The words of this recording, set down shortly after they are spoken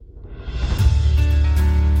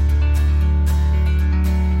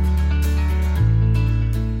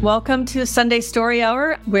Welcome to Sunday Story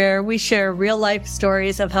Hour, where we share real-life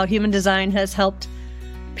stories of how human design has helped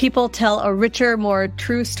people tell a richer, more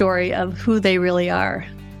true story of who they really are.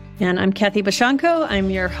 And I'm Kathy Bashanko. I'm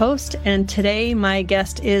your host, and today my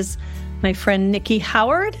guest is my friend Nikki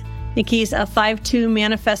Howard. Nikki's a 5-2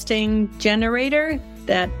 manifesting generator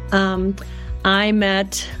that I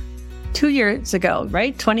met 2 years ago,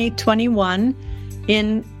 right? 2021.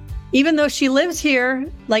 Even though she lives here,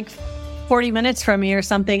 like 40 minutes from me or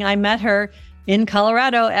something, I met her in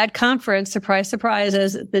Colorado at conference. Surprise, surprise,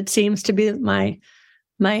 as it seems to be my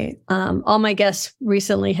all my guests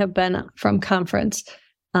recently have been from conference,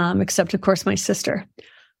 except of course my sister.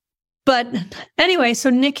 But anyway, so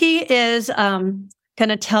Nikki is going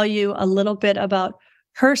to tell you a little bit about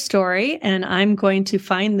her story, and I'm going to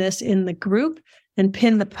find this in the group and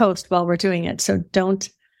pin the post while we're doing it. So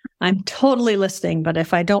I'm totally listening, but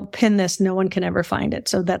if I don't pin this, no one can ever find it.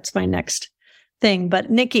 So that's my next thing.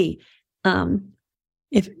 But Nikki,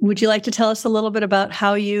 would you like to tell us a little bit about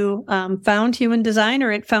how you found human design,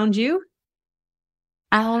 or it found you?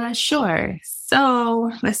 Sure.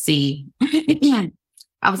 So let's see. I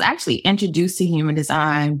was actually introduced to human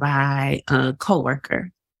design by a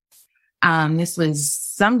coworker. This was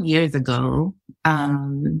some years ago.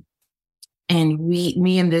 And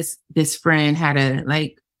me and this friend had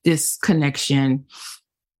this connection,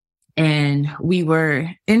 and we were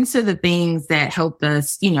into the things that helped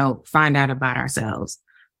us, find out about ourselves.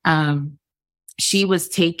 She was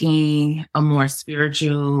taking a more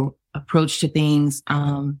spiritual approach to things,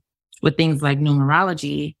 with things like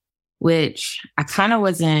numerology, which I kind of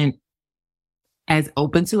wasn't as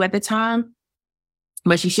open to at the time.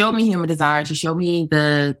 But she showed me human design. She showed me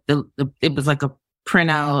it was like a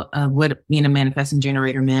printout of what being a manifesting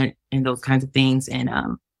generator meant and those kinds of things. And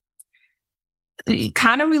it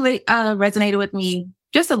kind of resonated with me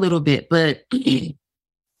just a little bit, but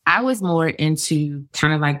I was more into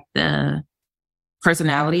kind of like the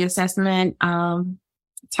personality assessment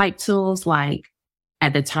type tools. Like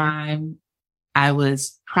at the time, I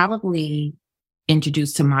was probably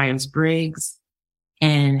introduced to Myers-Briggs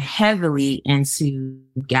and heavily into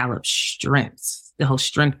Gallup's strengths, the whole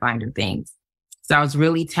strength finder thing. So I was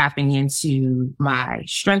really tapping into my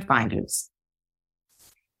strength finders.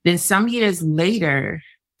 Then some years later,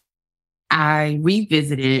 I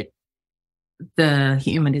revisited the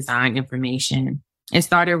human design information and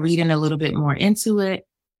started reading a little bit more into it.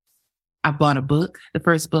 I bought a book. The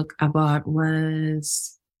first book I bought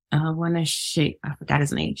was I forgot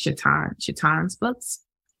his name, Shaitan's books.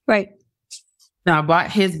 Right. So I bought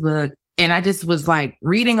his book, and I just was like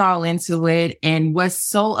reading all into it and was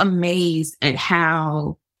so amazed at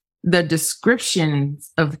how the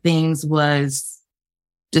descriptions of things was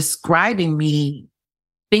describing me,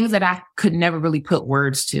 things that I could never really put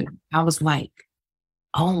words to. I was like,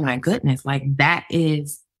 oh my goodness, like that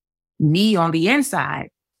is me on the inside.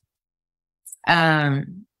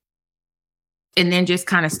 And then just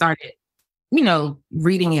kind of started,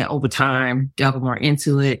 reading it over time, delving more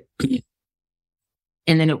into it.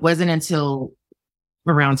 And then it wasn't until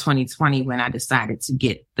around 2020 when I decided to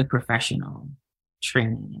get the professional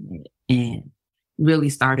training in it and really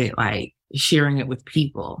started like sharing it with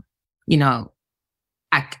people.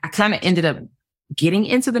 I kind of ended up getting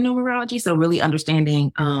into the numerology. So really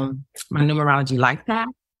understanding my numerology life path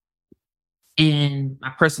and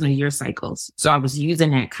my personal year cycles. So I was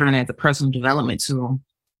using that kind of as a personal development tool.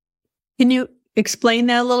 Can you explain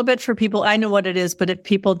that a little bit for people? I know what it is, but if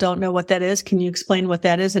people don't know what that is, can you explain what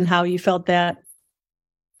that is and how you felt that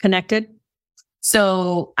connected?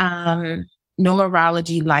 So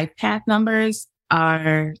numerology life path numbers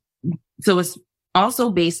so it's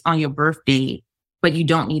also based on your birth date, but you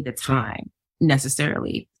don't need the time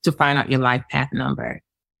necessarily to find out your life path number.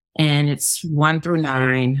 And it's 1 through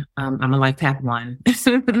 9. I'm a life path 1.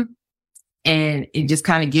 And it just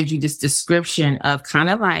kind of gives you this description of kind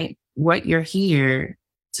of like what you're here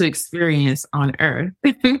to experience on Earth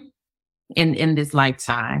in this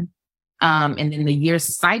lifetime. And then the year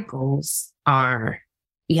cycles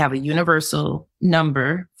you have a universal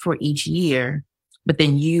number for each year, but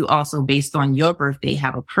then you also, based on your birthday,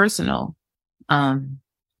 have a personal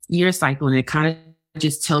year cycle. And it kind of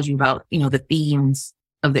just tells you about, the themes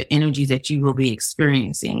of the energies that you will be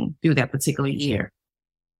experiencing through that particular year.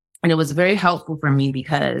 And it was very helpful for me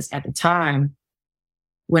because at the time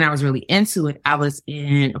when I was really into it, I was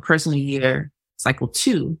in a personal year cycle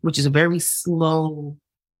 2, which is a very slow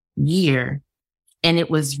year. And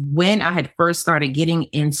it was when I had first started getting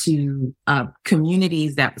into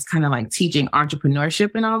communities that was kind of like teaching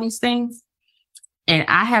entrepreneurship and all these things. And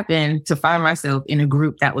I happened to find myself in a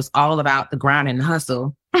group that was all about the grind and the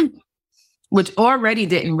hustle. which already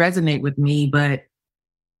didn't resonate with me, but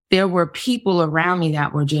there were people around me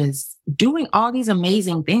that were just doing all these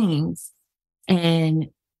amazing things. And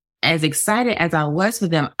as excited as I was for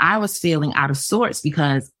them, I was feeling out of sorts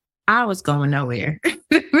because I was going nowhere.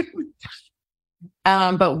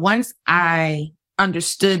 But once I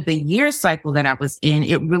understood the year cycle that I was in,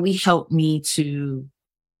 it really helped me to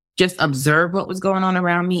just observe what was going on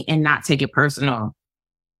around me and not take it personal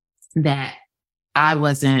that I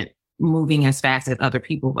wasn't moving as fast as other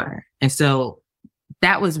people were. And so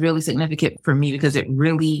that was really significant for me because it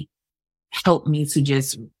really helped me to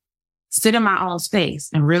just sit in my own space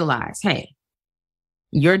and realize, hey,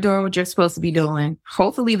 you're doing what you're supposed to be doing.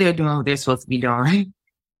 Hopefully they're doing what they're supposed to be doing.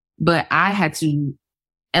 But I had to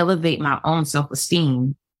elevate my own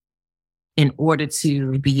self-esteem in order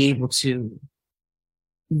to be able to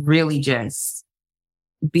really just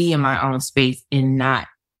be in my own space and not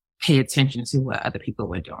pay attention to what other people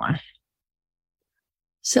were doing.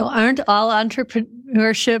 So aren't all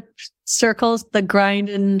entrepreneurship circles the grind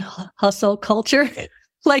and hustle culture?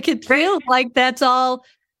 Like it feels like that's all,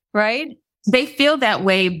 right? They feel that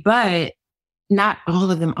way, but not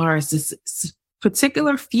all of them are. It's this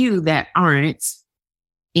particular few that aren't.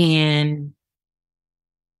 And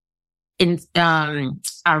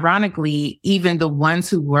ironically, even the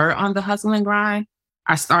ones who were on the hustle and grind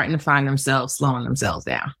are starting to find themselves slowing themselves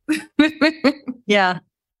down. Yeah.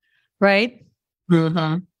 Right.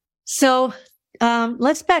 Mm-hmm. So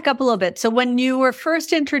let's back up a little bit. So when you were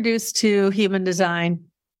first introduced to human design,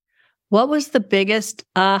 what was the biggest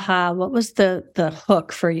aha? What was the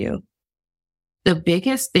hook for you? The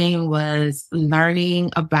biggest thing was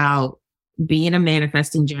learning about being a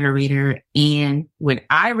manifesting generator. And when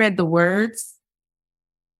I read the words,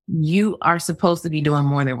 you are supposed to be doing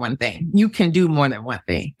more than one thing. You can do more than one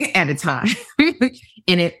thing at a time.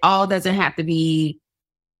 And it all doesn't have to be,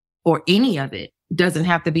 or any of it doesn't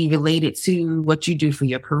have to be related to what you do for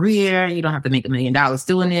your career. You don't have to make $1 million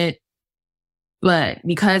doing it. But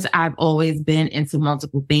because I've always been into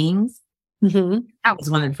multiple things, that was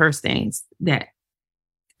one of the first things that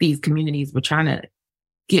these communities were trying to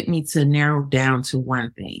get me to narrow down to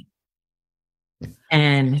one thing.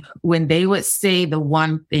 And when they would say the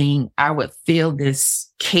one thing, I would feel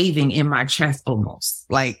this caving in my chest almost.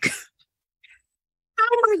 Like, I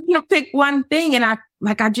would pick one thing and I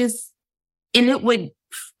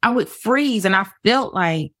would freeze. And I felt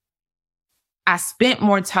like I spent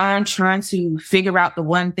more time trying to figure out the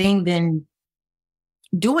one thing than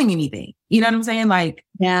doing anything. You know what I'm saying? Like,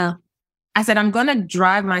 yeah. I said, I'm going to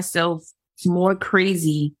drive myself more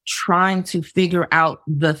crazy trying to figure out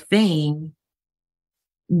the thing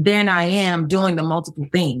than I am doing the multiple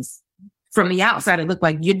things. From the outside, it looked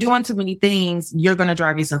like you're doing too many things. You're going to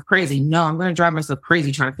drive yourself crazy. No, I'm going to drive myself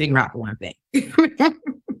crazy trying to figure out the one thing.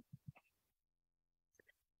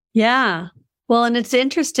 Yeah. Well, and it's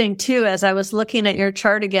interesting too, as I was looking at your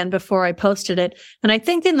chart again before I posted it. And I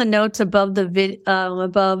think in the notes above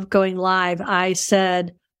above going live, I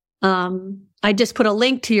said, I just put a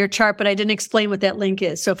link to your chart, but I didn't explain what that link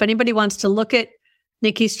is. So if anybody wants to look at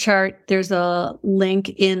Nikki's chart, there's a link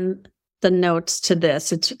in the notes to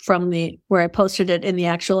this. It's from where I posted it in the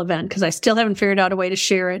actual event, because I still haven't figured out a way to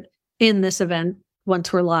share it in this event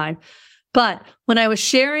once we're live. But when I was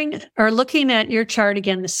sharing or looking at your chart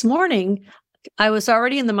again this morning, I was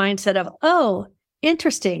already in the mindset of, oh,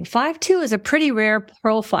 interesting. 5-2 is a pretty rare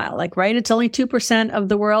profile. Like, right? It's only 2% of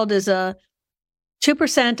the world is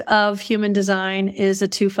 2% of human design is a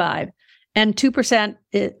 2-5. And 2%,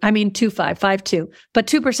 5-2. But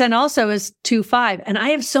 2% also is 2-5. And I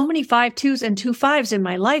have so many 5-2s and 2-5s in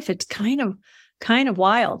my life. It's kind of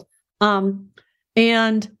wild.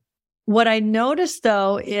 And what I noticed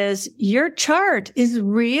though is your chart is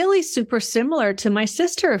really super similar to my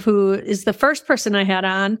sister, who is the first person I had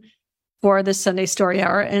on for this Sunday Story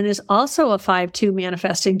Hour and is also a 5-2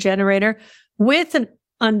 manifesting generator with an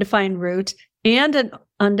undefined root and an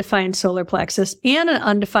undefined solar plexus and an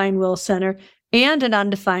undefined will center and an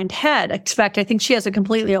undefined head. In fact, I think she has a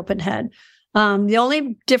completely open head. The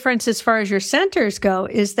only difference as far as your centers go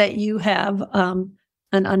is that you have an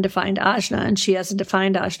undefined ajna and she has a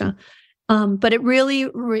defined ajna. But it really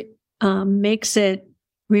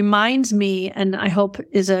reminds me, and I hope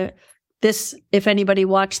if anybody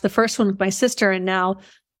watched the first one with my sister and now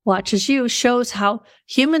watches you, shows how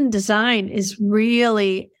human design is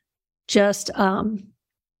really just,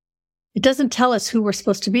 it doesn't tell us who we're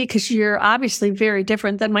supposed to be, because you're obviously very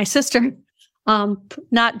different than my sister.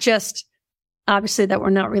 Not just obviously that we're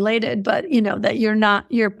not related, but that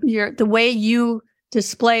you're the way you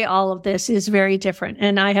display all of this is very different.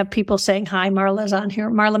 And I have people saying, hi, Marla's on here.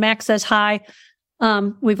 Marla Mack says hi.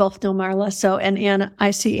 We both know Marla. So, and Anna,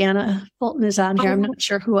 I see Anna Fulton is on here. I'm not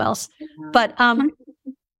sure who else, but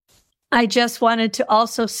I just wanted to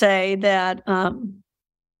also say that,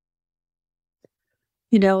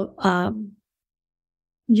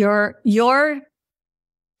 you're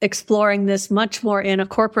exploring this much more in a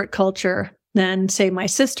corporate culture than, say, my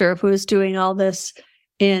sister, who's doing all this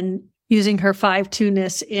in using her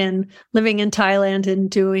 5-2-ness in living in Thailand and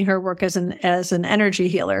doing her work as an energy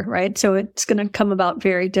healer, right? So it's going to come about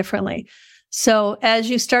very differently. So as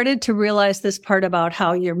you started to realize this part about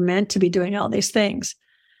how you're meant to be doing all these things,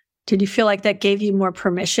 did you feel like that gave you more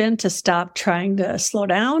permission to stop trying to slow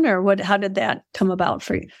down, or what? How did that come about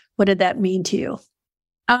for you? What did that mean to you?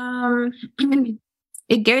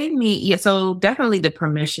 It gave me, so definitely the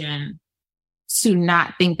permission to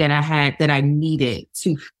not think that I needed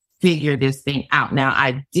to figure this thing out. Now,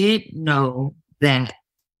 I did know that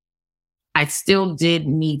I still did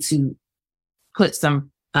need to put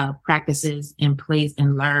some practices in place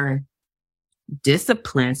and learn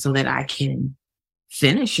discipline so that I can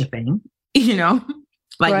finish a thing,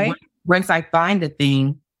 like right. Once I find a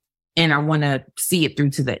thing and I want to see it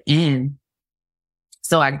through to the end.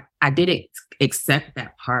 So I did accept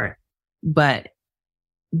that part, but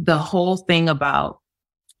the whole thing about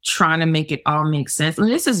trying to make it all make sense. And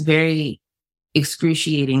this is very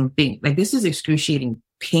excruciating thing. Like, this is excruciating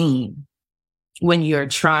pain when you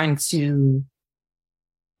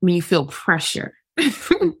feel pressure.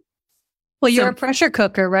 Well, you're a pressure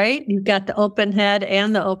cooker, right? You've got the open head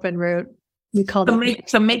and the open root. We call that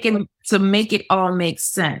to make it all make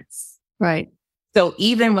sense. Right. So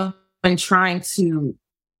even when trying to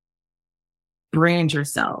brand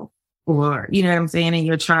yourself, or, you know what I'm saying? And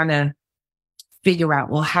you're trying to figure out,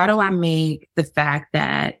 well, how do I make the fact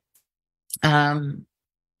that,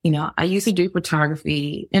 I used to do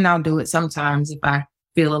photography, and I'll do it sometimes if I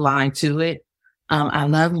feel aligned to it. I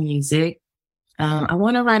love music. I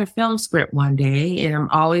want to write a film script one day, and I'm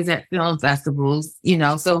always at film festivals,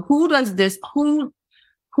 so who does this? Who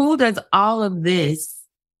does all of this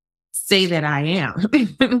say that I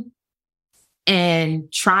am?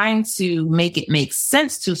 And trying to make it make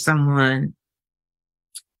sense to someone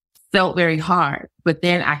felt very hard. But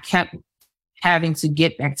then I kept having to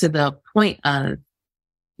get back to the point of,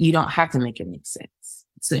 you don't have to make it make sense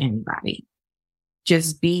to anybody.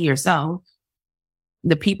 Just be yourself.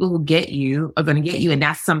 The people who get you are going to get you. And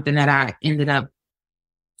that's something that I ended up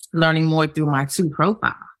learning more through my 2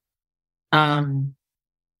 profile.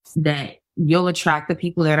 That you'll attract the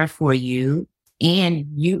people that are for you. And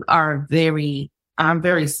I'm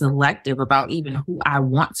very selective about even who I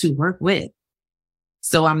want to work with.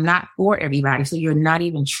 So I'm not for everybody. So you're not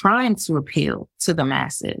even trying to appeal to the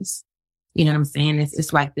masses. You know what I'm saying?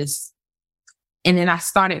 It's like this. And then I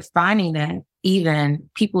started finding that even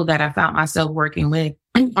people that I found myself working with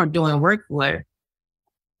or doing work for,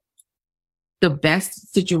 the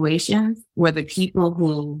best situations were the people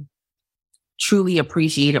who truly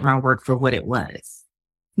appreciated my work for what it was,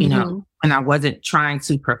 and I wasn't trying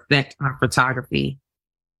to perfect my photography.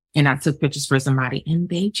 And I took pictures for somebody and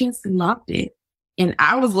they just loved it. And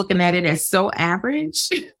I was looking at it as so average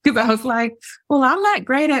because I was like, well, I'm not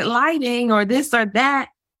great at lighting or this or that,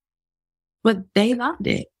 but they loved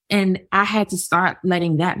it. And I had to start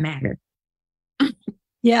letting that matter.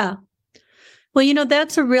 Yeah. Well,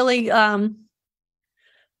 that's a really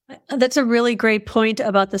great point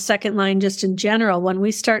about the second line, just in general. When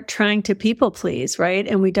we start trying to people please, right?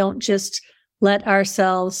 And we don't just let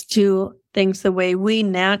ourselves do things the way we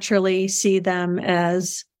naturally see them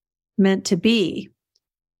as meant to be.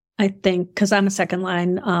 I think, because I'm a second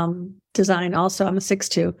line design also, I'm a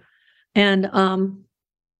 6-2. And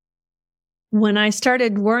when I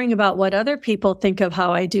started worrying about what other people think of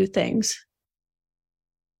how I do things,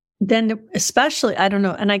 then especially, I don't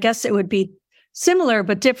know, and I guess it would be similar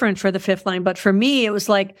but different for the 5th line. But for me, it was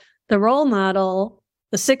like the role model,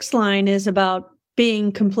 the 6th line is about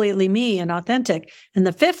being completely me and authentic. And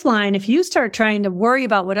the 5th line, if you start trying to worry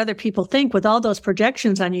about what other people think with all those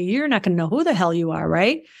projections on you, you're not going to know who the hell you are,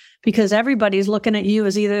 right? Because everybody's looking at you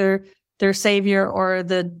as either their savior or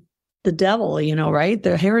the devil, right?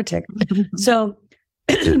 The heretic. So,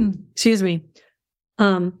 excuse me.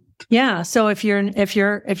 Yeah. So if you're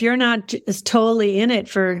not just totally in it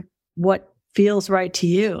for what feels right to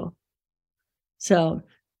you. So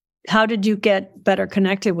how did you get better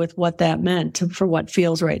connected with what that meant for what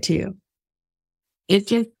feels right to you?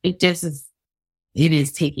 It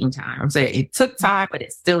is taking time. I'm saying it took time, but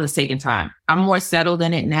it still is taking time. I'm more settled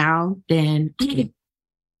in it now than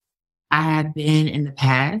I have been in the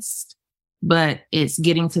past, but it's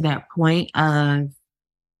getting to that point of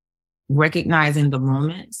recognizing the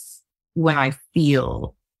moments when I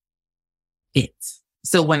feel it.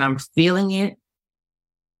 So when I'm feeling it,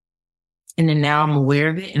 and then now I'm aware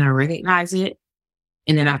of it and I recognize it,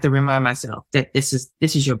 and then I have to remind myself that this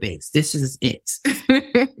is your base. This is it.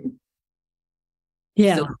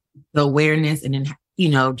 Yeah. So the awareness, and then,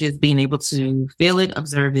 just being able to feel it,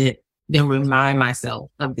 observe it, then remind myself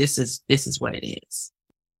of this is what it is.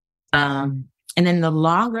 And then the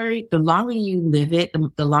longer you live it,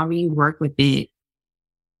 the longer you work with it,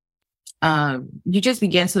 you just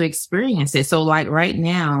begin to experience it. So like right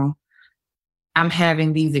now, I'm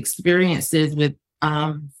having these experiences with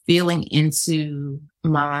feeling into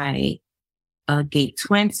my gate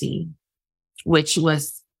 20, which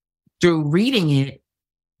was through reading it,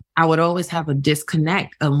 I would always have a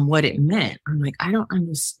disconnect of what it meant. I'm like, I don't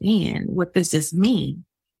understand. What does this mean?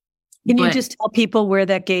 Can you just tell people where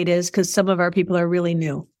that gate is? Because some of our people are really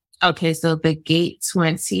new. Okay, so the gate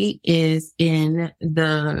 20 is in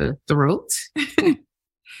the throat.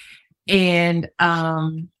 And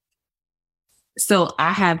so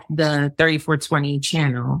I have the 3420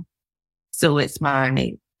 channel. So it's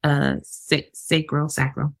my sacral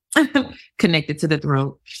connected to the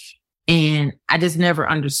throat. And I just never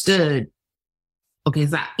understood. Okay,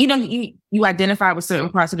 so you identify with certain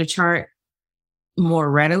parts of the chart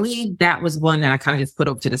more readily. That was one that I kind of just put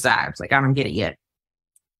over to the side. It's like, I don't get it yet.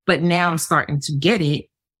 But now I'm starting to get it,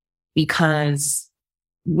 because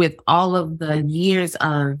with all of the years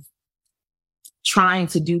of trying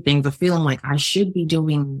to do things or feeling like I should be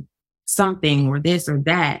doing something or this or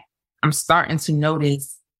that, I'm starting to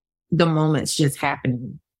notice the moments just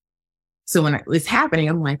happening. So when it's happening,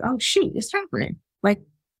 I'm like, oh, shoot, it's happening. Like,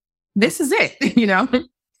 this is it,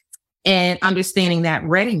 and understanding that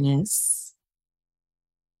readiness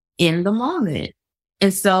in the moment.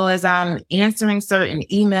 And so as I'm answering certain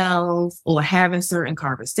emails or having certain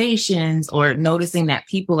conversations or noticing that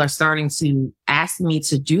people are starting to ask me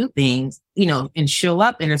to do things, and show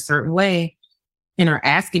up in a certain way and are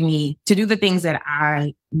asking me to do the things that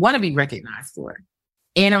I want to be recognized for.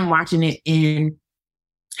 And I'm watching it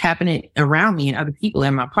happening around me and other people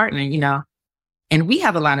and my partner, and we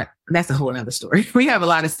have that's a whole other story. We have a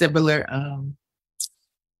lot of similar,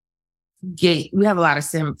 we have a lot of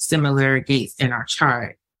similar gates in our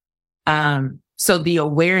chart. So the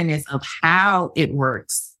awareness of how it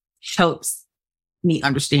works helps me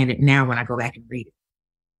understand it now when I go back and read it.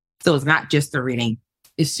 So it's not just a reading.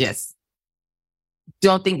 It's just,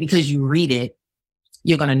 don't think because you read it,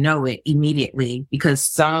 you're going to know it immediately, because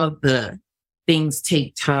some of the things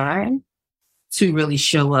take time to really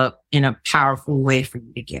show up in a powerful way for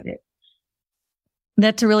you to get it.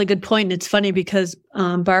 That's a really good point. And it's funny because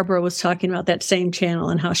Barbara was talking about that same channel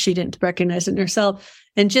and how she didn't recognize it in herself.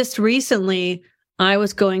 And just recently, I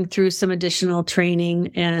was going through some additional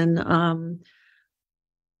training, and,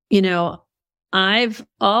 I've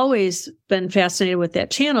always been fascinated with that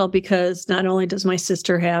channel, because not only does my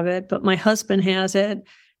sister have it, but my husband has it.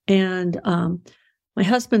 And my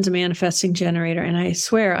husband's a manifesting generator. And I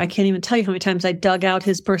swear, I can't even tell you how many times I dug out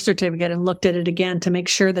his birth certificate and looked at it again to make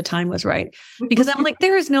sure the time was right. Because I'm like,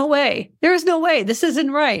 there is no way. This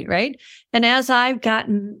isn't right. Right. And as I've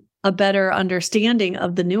gotten a better understanding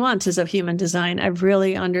of the nuances of human design, I've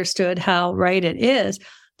really understood how right it is.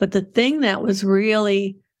 But the thing that was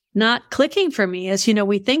really not clicking for me is,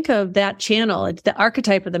 we think of that channel, it's the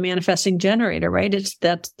archetype of the manifesting generator, right?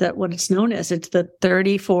 That's what it's known as. It's the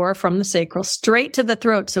 34 from the sacral straight to the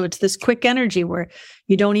throat. So it's this quick energy where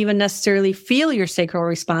you don't even necessarily feel your sacral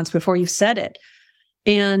response before you've said it.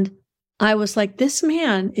 And I was like, this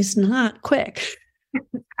man is not quick.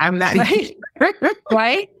 I'm not. Right?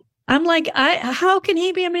 Right? I'm like, how can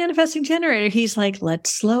he be a manifesting generator? He's like,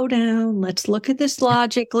 let's slow down. Let's look at this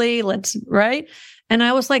logically. Right? And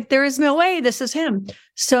I was like, there is no way this is him.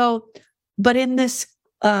 So, but in this,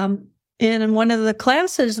 in one of the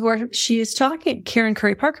classes where she is talking, Karen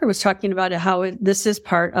Curry Parker was talking about how this is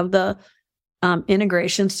part of the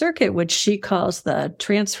integration circuit, which she calls the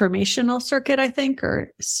transformational circuit, I think,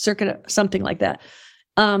 or circuit, something like that.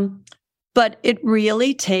 But it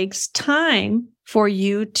really takes time for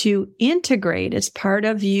you to integrate. It's part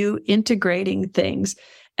of you integrating things.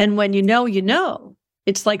 And when you know,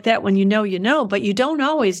 it's like that when you know, but you don't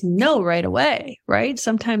always know right away, right?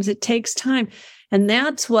 Sometimes it takes time. And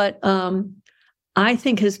that's what I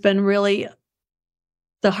think has been really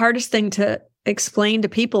the hardest thing to explain to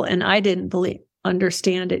people. And I didn't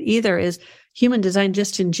understand it either, is human design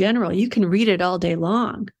just in general. You can read it all day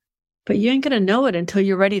long, but you ain't going to know it until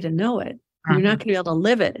you're ready to know it. You're not going to be able to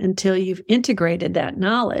live it until you've integrated that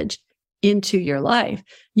knowledge into your life.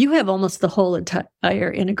 You have almost the whole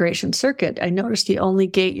entire integration circuit. I noticed the only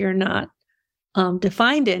gate you're not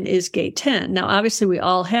defined in is gate 10. Now, obviously, we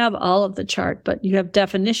all have all of the chart, but you have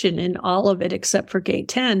definition in all of it except for gate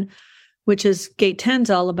 10, which is gate 10 is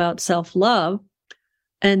all about self-love.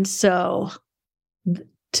 And so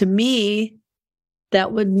to me,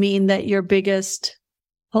 that would mean that your biggest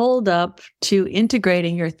holdup to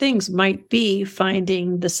integrating your things might be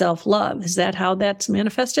finding the self-love. Is that how that's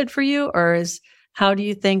manifested for you? Or how do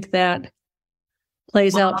you think that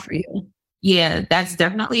plays out for you? Yeah, that's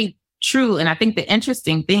definitely true. And I think the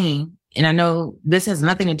interesting thing, and I know this has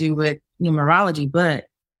nothing to do with numerology, but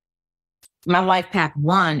my life path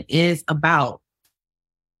 1 is about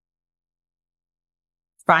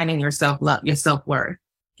finding your self-love, your self-worth,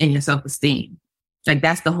 and your self-esteem. Like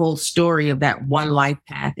that's the whole story of that one life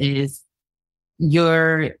path is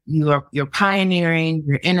you're pioneering,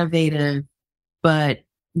 you're innovative, but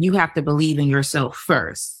you have to believe in yourself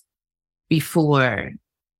first before,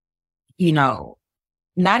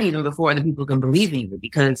 not even before the people can believe in you,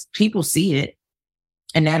 because people see it.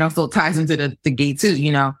 And that also ties into the gate 2,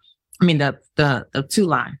 the 2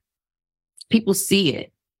 line. People see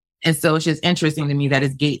it. And so it's just interesting to me that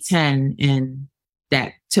it's gate 10 and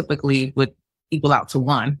that typically would equal out to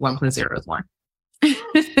 1. 1 plus 0 is 1.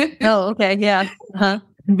 Oh, okay. Yeah. Uh-huh.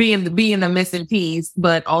 Being the missing piece,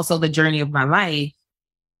 but also the journey of my life.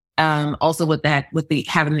 Also with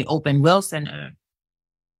having the open will center,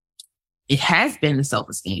 it has been the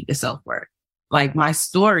self-esteem, the self-worth. Like my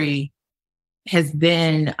story has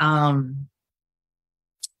been,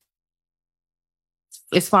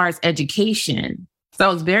 as far as education. So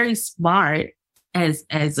I was very smart as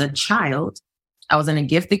a child. I was in a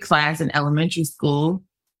gifted class in elementary school,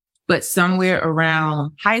 but somewhere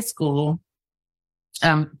around high school,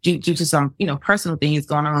 due to some, personal things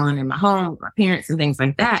going on in my home, with my parents and things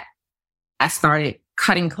like that, I started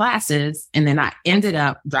cutting classes, and then I ended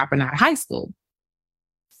up dropping out of high school.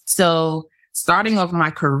 So starting off my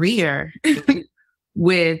career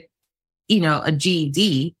with, a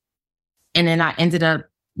GED, and then I ended up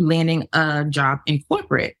landing a job in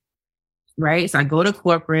corporate, right? So I go to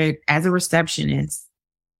corporate as a receptionist,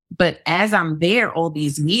 but as I'm there all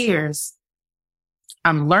these years,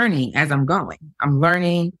 I'm learning as I'm going. I'm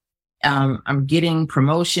learning, I'm getting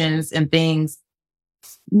promotions and things,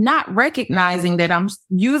 not recognizing that I'm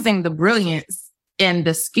using the brilliance and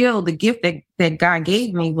the skill, the gift that God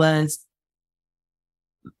gave me was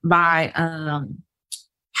by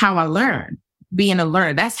how I learn, being a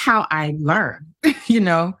learner. That's how I learn,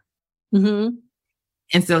 Mm-hmm.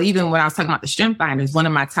 And so even when I was talking about the strength finders, one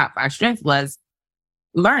of my top 5 strengths was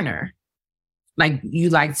learner. Like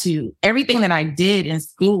everything that I did in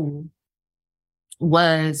school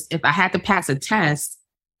was, if I had to pass a test,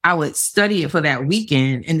 I would study it for that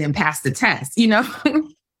weekend and then pass the test,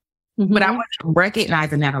 Mm-hmm. But I wasn't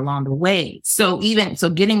recognizing that along the way. So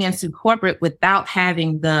getting into corporate without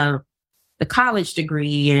having the college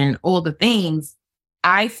degree and all the things,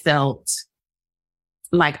 I felt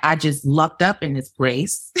like I just lucked up in this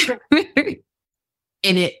place. And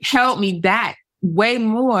it held me back way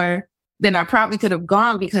more than I probably could have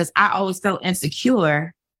gone, because I always felt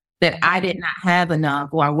insecure that I did not have enough,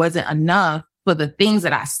 or I wasn't enough for the things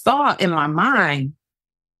that I saw in my mind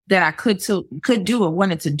that I could do or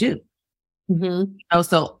wanted to do. Mm-hmm.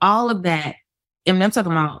 So all of that, and I'm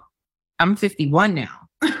talking about, I'm 51 now.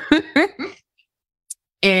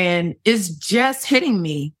 And it's just hitting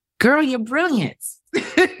me, girl, you're brilliant.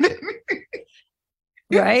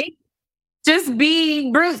 Right? Just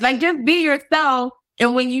be Bruce, just be yourself.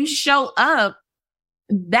 And when you show up,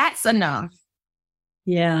 that's enough.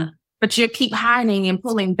 Yeah. But you keep hiding and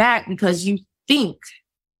pulling back because you think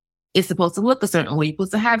it's supposed to look a certain way. You're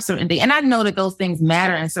supposed to have certain things. And I know that those things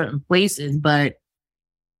matter in certain places, but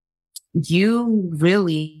you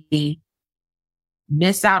really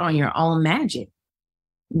miss out on your own magic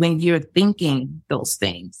when you're thinking those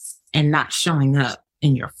things and not showing up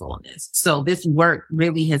in your fullness. So this work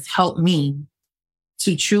really has helped me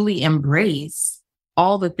to truly embrace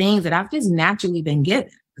all the things that I've just naturally been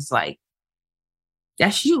given. It's like,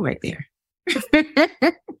 that's you right there.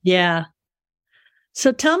 Yeah.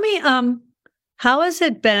 So tell me, how has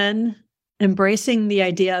it been embracing the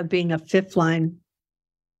idea of being a 5th line?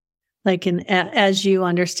 Like, as you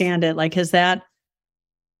understand it, like, is that,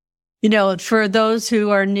 for those who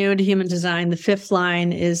are new to human design, the 5th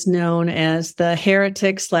line is known as the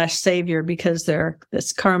heretic / savior, because they're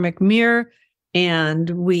this karmic mirror, and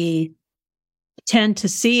we tend to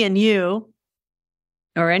see in you,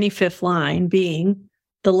 or any 5th line being,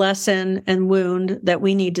 the lesson and wound that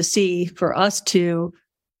we need to see for us to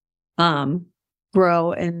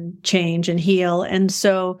grow and change and heal. And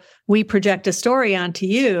so we project a story onto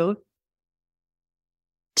you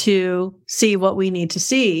to see what we need to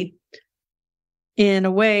see in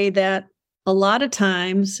a way that a lot of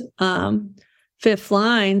times fifth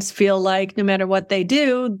lines feel like no matter what they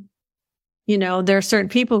do, there are certain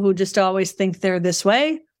people who just always think they're this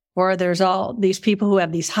way, or there's all these people who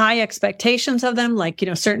have these high expectations of them. Like,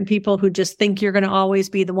 certain people who just think you're going to always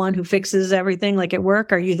be the one who fixes everything, like at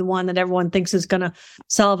work. Are you the one that everyone thinks is going to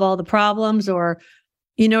solve all the problems? Or,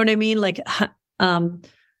 you know what I mean? Like,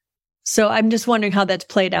 so I'm just wondering how that's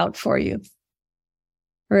played out for you,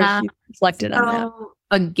 or if you reflected on that.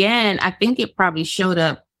 Again, I think it probably showed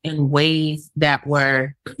up in ways that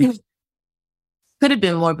could have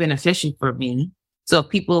been more beneficial for me. So if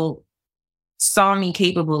people saw me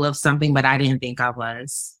capable of something, but I didn't think I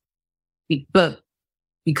was, but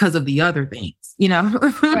because of the other things,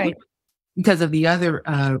 right? Because of the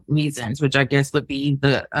other reasons, which I guess would be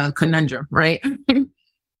the conundrum, right?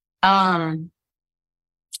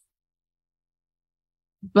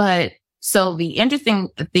 But so the interesting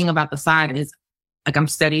thing about the sign is, like, I'm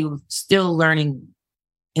still learning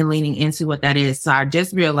and leaning into what that is. So I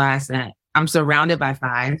just realized that I'm surrounded by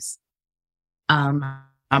fives. My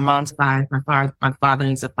mom's 5, my father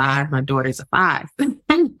is a 5, my daughter's a 5.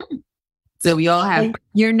 So we all have.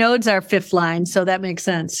 Your nodes are fifth line, so that makes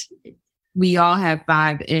sense. We all have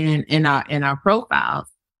 5 in our profiles.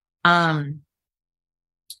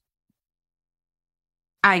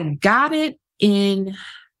 I got it in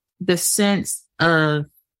the sense of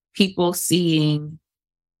people seeing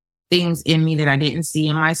things in me that I didn't see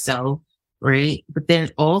in myself, right? But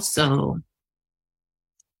then also,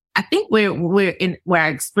 I think where I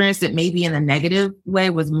experienced it maybe in a negative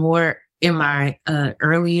way was more in my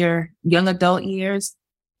earlier young adult years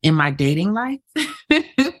in my dating life. Kind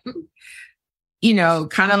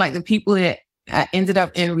of like the people that I ended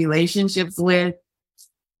up in relationships with.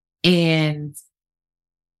 And,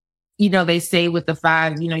 they say with the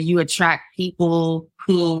 5, you attract people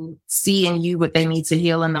who see in you what they need to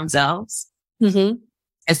heal in themselves. Mm-hmm.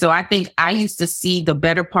 And so I think I used to see the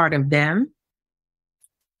better part of them,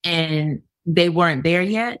 and they weren't there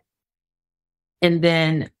yet. And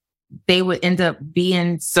then they would end up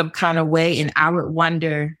being some kind of way. And I would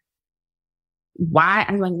wonder why.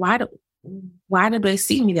 I'm like, why do they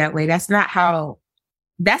see me that way? That's not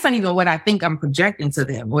even what I think I'm projecting to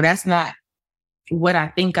them. Well, that's not what I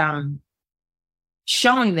think I'm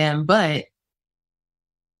showing them, but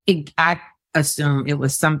I assume it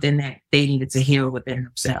was something that they needed to heal within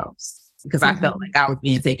themselves, because I felt like I was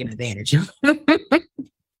being taken advantage of.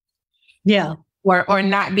 Yeah. Or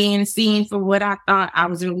not being seen for what I thought I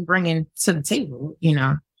was really bringing to the table,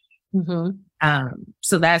 Mm-hmm.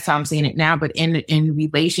 So that's how I'm seeing it now. But in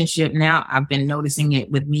relationship now, I've been noticing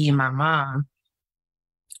it with me and my mom,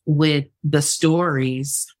 with the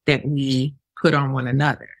stories that we put on one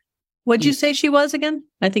another. What'd you say she was again?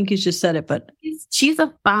 I think you just said it, but she's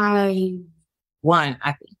a 5'1",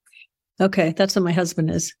 I think. Okay, that's what my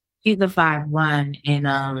husband is. She's a 5'1", and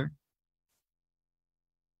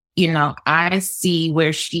I see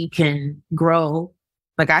where she can grow.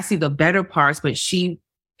 Like, I see the better parts, but she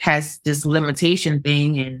has this limitation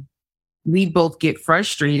thing, and we both get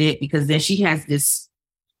frustrated because then she has this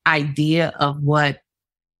idea of what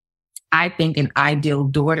I think an ideal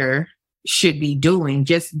daughter should be doing,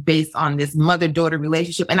 just based on this mother-daughter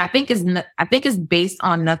relationship. And I think it's based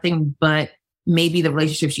on nothing but maybe the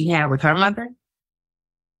relationship she had with her mother.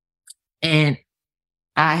 And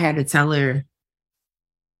I had to tell her,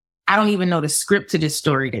 I don't even know the script to this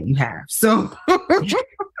story that you have. So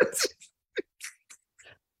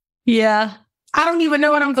yeah, I don't even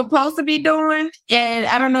know what I'm supposed to be doing. And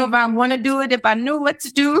I don't know if I want to do it, if I knew what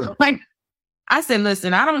to do. Like, I said,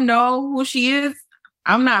 listen, I don't know who she is.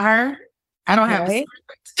 I'm not her. I don't have a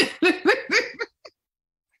script.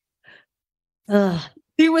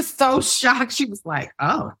 She was so shocked. She was like,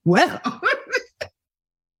 oh, well.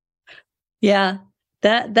 Yeah,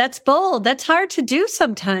 that's bold. That's hard to do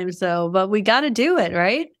sometimes, though, but we got to do it,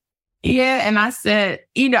 right? Yeah. And I said,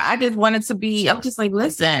 I just wanted to be, I'm just like,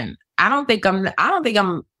 listen, I don't think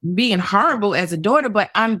I'm being horrible as a daughter, but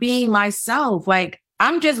I'm being myself. Like,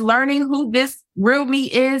 I'm just learning who this real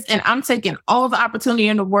me is, and I'm taking all the opportunity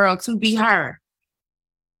in the world to be her.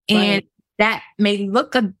 Right. And that may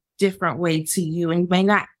look a different way to you, and you may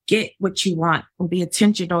not get what you want, or the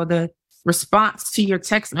attention, or the response to your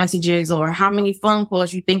text messages, or how many phone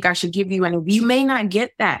calls you think I should give you. And you may not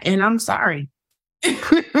get that. And I'm sorry.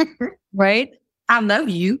 Right. I love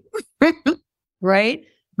you. Right.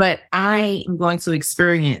 But I am going to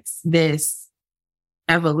experience this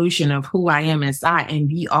evolution of who I am inside and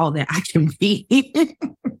be all that I can be.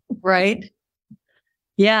 Right.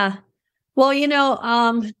 Yeah. Well,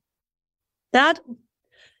 that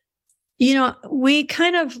we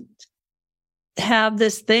kind of have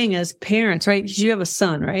this thing as parents, right? You have a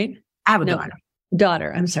son, right? I have a daughter.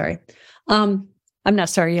 Daughter. I'm sorry. I'm not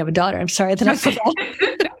sorry you have a daughter. I'm sorry that I forgot.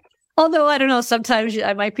 Although I don't know, sometimes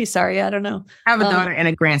I might be sorry. I don't know. I have a daughter and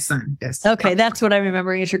a grandson. Yes. Okay, that's what I'm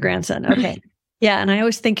remembering is your grandson. Okay. Yeah, and I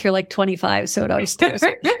always think you're like 25, so it always scares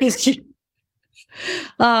me.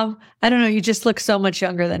 I don't know, you just look so much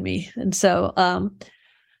younger than me. And so,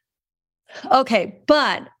 okay,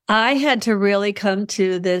 but I had to really come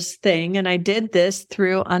to this thing, and I did this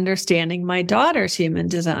through understanding my daughter's human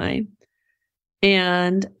design.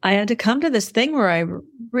 And I had to come to this thing where I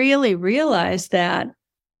really realized that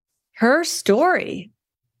her story,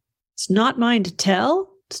 it's not mine to tell.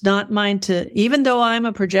 It's not mine to, even though I'm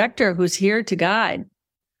a projector who's here to guide,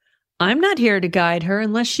 I'm not here to guide her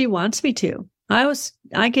unless she wants me to.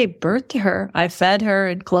 I gave birth to her. I fed her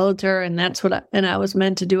and clothed her, and I was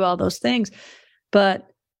meant to do all those things. But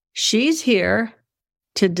she's here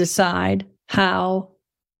to decide how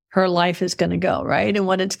her life is going to go, right? And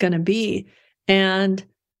what it's going to be. And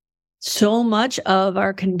so much of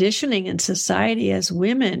our conditioning in society as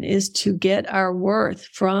women is to get our worth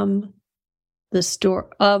from the story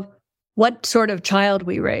of what sort of child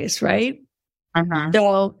we raise, right? Uh-huh.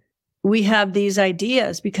 So we have these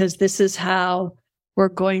ideas because this is how we're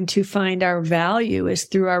going to find our value is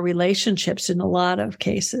through our relationships in a lot of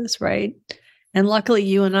cases, right? And luckily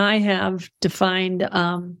you and I have defined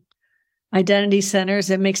identity centers.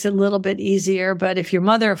 It makes it a little bit easier. But if your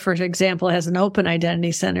mother, for example, has an open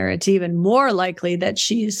identity center, it's even more likely that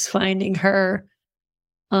she's finding her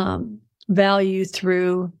value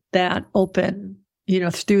through that open,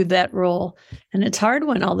 through that role. And it's hard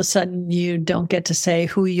when all of a sudden you don't get to say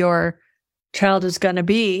who your child is going to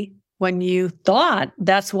be when you thought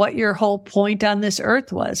that's what your whole point on this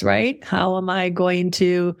earth was, right? How am I going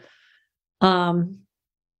to find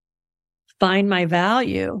my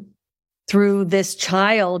value through this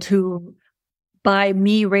child who, by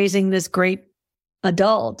me raising this great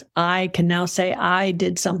adult, I can now say I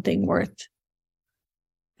did something worth.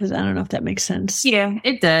 I don't know if that makes sense. Yeah,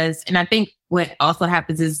 it does. And I think what also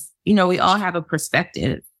happens is, we all have a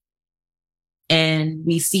perspective and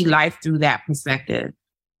we see life through that perspective.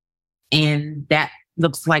 And that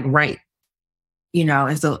looks like right,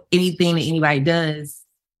 and so anything that anybody does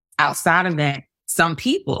outside of that, some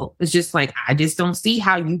people, it's just like, I just don't see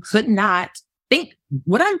how you could not think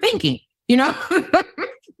what I'm thinking,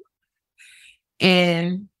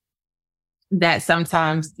 And that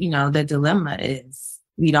sometimes, the dilemma is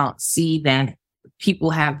we don't see that people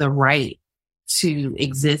have the right to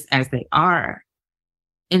exist as they are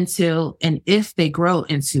until and if they grow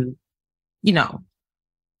into,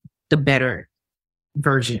 the better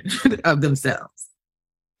version of themselves.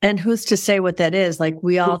 And who's to say what that is? Like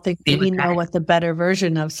we all think we know what the better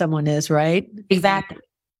version of someone is, right? Exactly.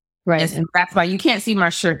 Right. And that's why you can't see my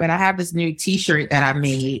shirt, but I have this new t-shirt that I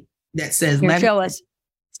made that says, show us.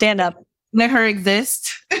 Stand up. Let her exist.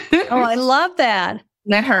 Oh, I love that.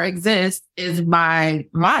 Let her exist is my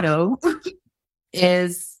motto,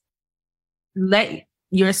 is let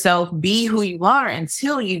yourself be who you are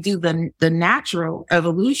until you do the natural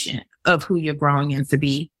evolution of who you're growing into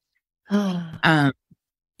be. And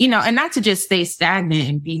not to just stay stagnant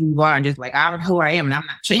and be who you are and just like, I don't know who I am and I'm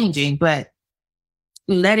not changing, but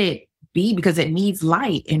let it be because it needs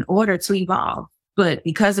light in order to evolve. But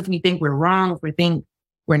because if we think we're wrong, if we think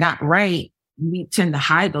we're not right, we tend to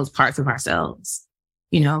hide those parts of ourselves,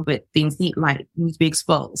 but things need light. You need to be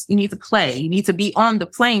exposed. You need to play. You need to be on the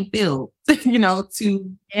playing field,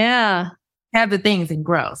 to have the things and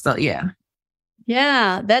grow. So, yeah.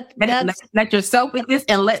 Yeah. Let yourself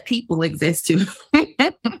exist and let people exist too.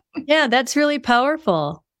 Yeah, that's really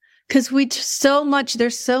powerful. Because there's so much,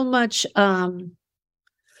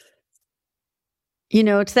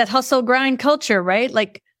 it's that hustle grind culture, right?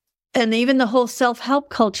 Like, and even the whole self-help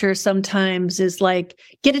culture sometimes is like,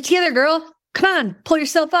 get it together, girl. Come on, pull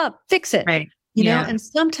yourself up, fix it. Right. You know, and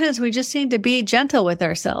sometimes we just need to be gentle with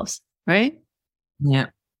ourselves, right? Yeah.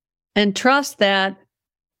 And trust that,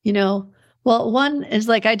 one is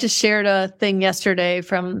like, I just shared a thing yesterday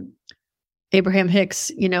from Abraham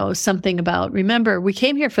Hicks, something about, remember, we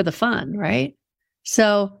came here for the fun, right?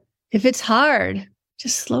 So if it's hard,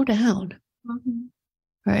 just slow down,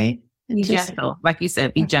 right? And be gentle. Like you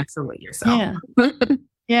said, be gentle with yourself. Yeah.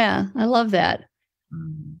 Yeah, I love that.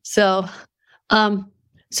 So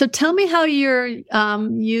tell me how you're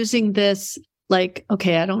using this. Like,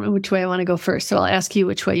 okay, I don't know which way I want to go first, so I'll ask you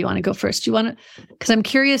which way you want to go first. Do you want to? Because I'm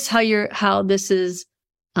curious how this is.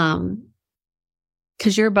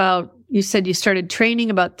 Because you said you started training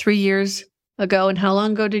about 3 years ago, and how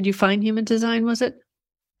long ago did you find human design? Was it?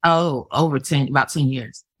 Oh, about 10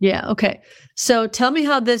 years. Yeah. Okay. So tell me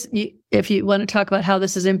how this, if you want to talk about how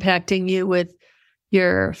this is impacting you with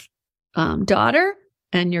your daughter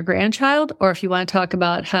and your grandchild, or if you want to talk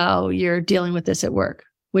about how you're dealing with this at work,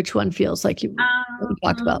 which one feels like you want to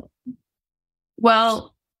talk about?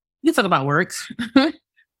 Well, you talk about work.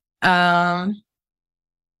 How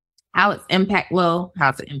it's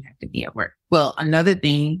impacted me at work. Well, another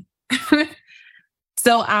thing.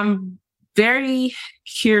 So I'm very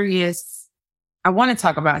curious. I want to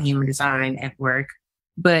talk about human design at work,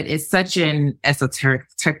 but it's such an esoteric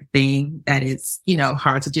type of thing that it's,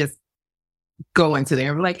 hard to just go into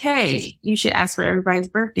there. We're like, hey, you should ask for everybody's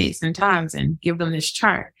birthdays and times and give them this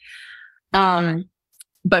chart.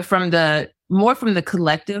 But from the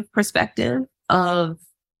collective perspective of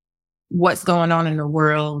what's going on in the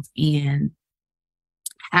world and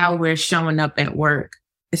how we're showing up at work,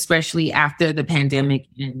 especially after the pandemic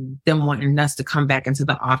and them wanting us to come back into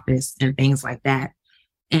the office and things like that.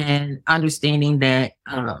 And understanding that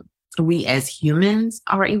we as humans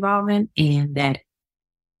are evolving and that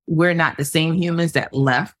we're not the same humans that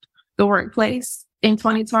left the workplace in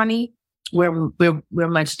 2020. We're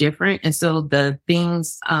much different. And so the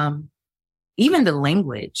things, even the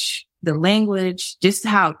language, just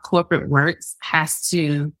how corporate works has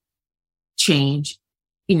to change.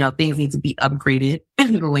 Things need to be upgraded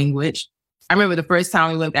in the language. I remember the first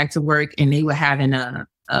time we went back to work and they were having a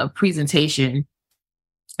presentation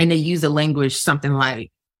and they used the language, something like,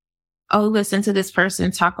 oh, listen to this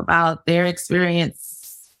person talk about their experience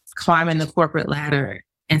climbing the corporate ladder.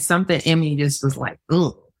 And something in me just was like,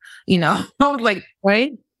 oh, I was like,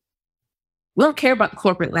 right? We don't care about the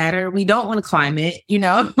corporate ladder. We don't want to climb it, and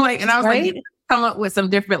I was like, come up with some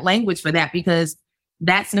different language for that, because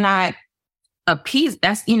that's not a piece.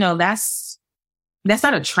 That's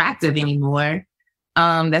not attractive anymore.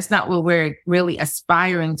 That's not what we're really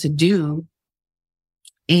aspiring to do.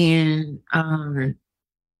 And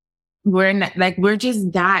we're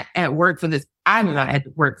just not at work for this. I'm not at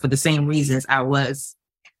work for the same reasons I was,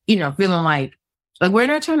 feeling like we're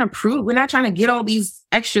not trying to get all these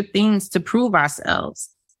extra things to prove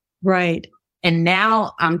ourselves. Right. And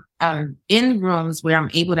now I'm in rooms where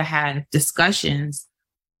I'm able to have discussions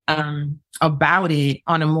about it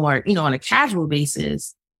on a more, on a casual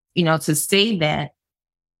basis, to say that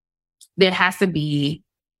there has to be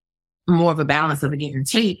more of a balance of a give and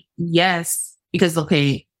take. Yes, because,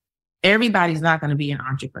 okay, everybody's not going to be an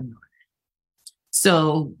entrepreneur.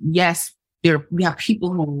 So yes, we have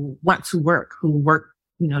people who want to work,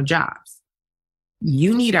 jobs.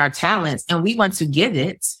 You need our talents and we want to give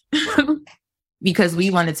it because we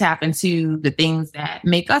want to tap into the things that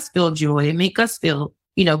make us feel joy, make us feel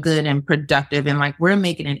good and productive and like we're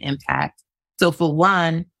making an impact. So for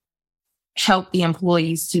one, help the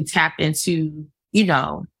employees to tap into,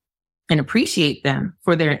 and appreciate them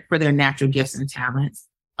for their natural gifts and talents,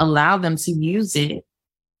 allow them to use it,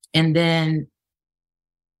 and then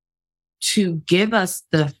to give us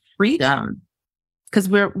the freedom, because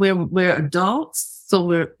we're adults. So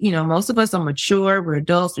we're, most of us are mature, we're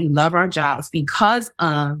adults, we love our jobs because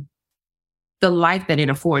of the life that it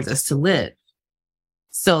affords us to live.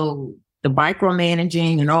 So the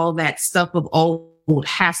micromanaging and all that stuff of old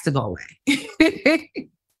has to go away.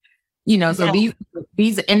 So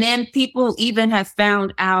these, and then people even have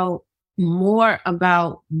found out more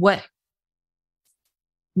about what's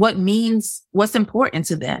important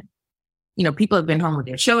to them. People have been home with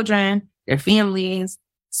their children, their families.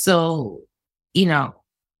 So,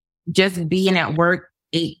 just being at work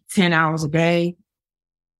 8-10 hours a day,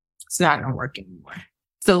 it's not going to work anymore.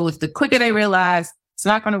 So the quicker they realize it's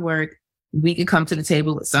not going to work, we can come to the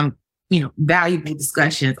table with some, valuable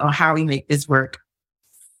discussions on how we make this work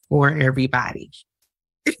for everybody.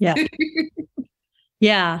 Yeah.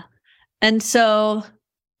 Yeah. And so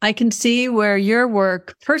I can see where your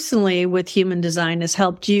work personally with human design has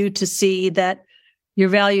helped you to see that your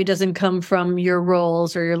value doesn't come from your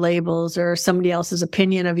roles or your labels or somebody else's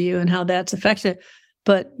opinion of you and how that's affected.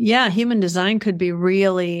 But yeah, human design could be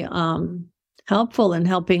really helpful in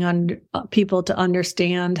helping people to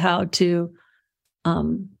understand how to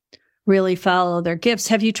really follow their gifts.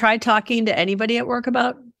 Have you tried talking to anybody at work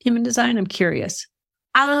about human design? I'm curious.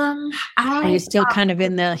 Are you still kind of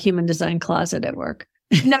in the human design closet at work?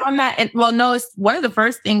 No, I'm not. Well, no, it's one of the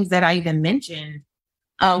first things that I even mentioned.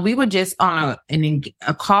 We were just on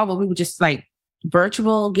a call where we were just like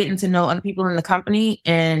virtual, getting to know other people in the company.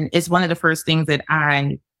 And it's one of the first things that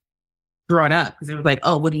I brought up because it was like,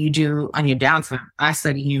 oh, what do you do on your downtime? I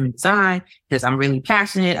study human design because I'm really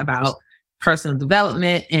passionate about personal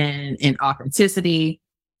development and authenticity.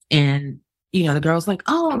 And the girl's like,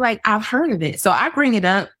 oh, like I've heard of it. So I bring it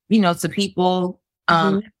up, to people,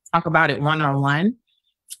 talk about it one-on-one.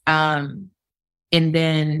 And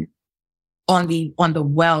then on the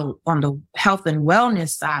health and wellness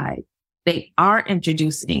side, they are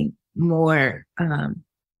introducing more, I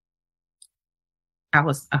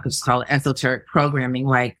could just call it esoteric programming.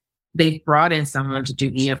 Like they've brought in someone to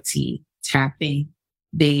do EFT tapping.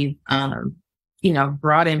 They've,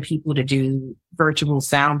 brought in people to do virtual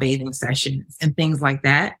sound bathing sessions and things like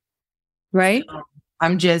that. Right. So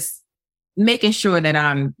I'm just making sure that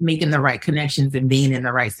I'm making the right connections and being in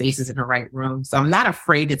the right spaces in the right room. So I'm not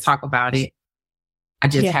afraid to talk about it. I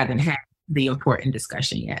just haven't had the important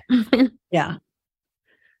discussion yet. Yeah.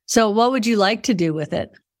 So what would you like to do with it?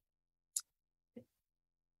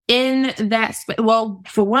 In that, well,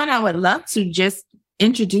 for one, I would love to just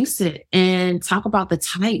introduce it and talk about the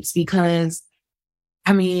types, because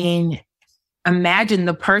I mean, imagine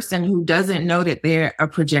the person who doesn't know that they're a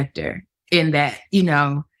projector, and that,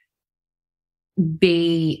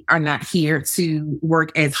 they are not here to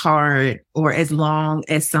work as hard or as long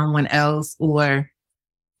as someone else, or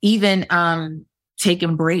even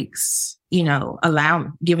taking breaks,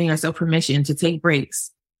 giving yourself permission to take breaks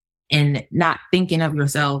and not thinking of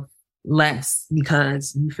yourself less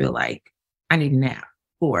because you feel like I need a nap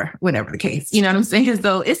or whatever the case. You know what I'm saying?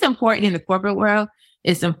 So it's important in the corporate world.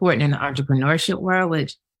 It's important in the entrepreneurship world,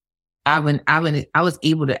 which I was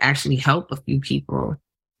able to actually help a few people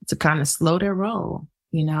to kind of slow their roll,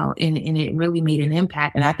 and it really made an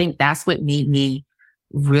impact. And I think that's what made me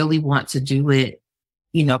really want to do it,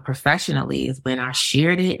 professionally, is when I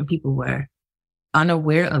shared it and people were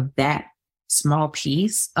unaware of that small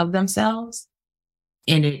piece of themselves,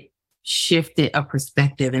 and it shifted a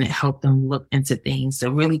perspective and it helped them look into things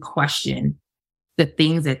to really question the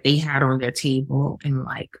things that they had on their table and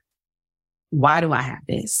like, why do I have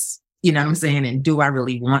this? You know what I'm saying? And do I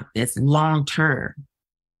really want this long term?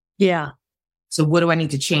 Yeah. So what do I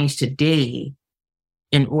need to change today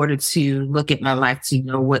in order to look at my life to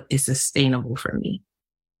know what is sustainable for me?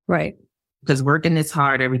 Right. Because working this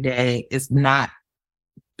hard every day is not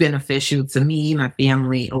beneficial to me, my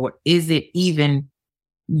family, or is it even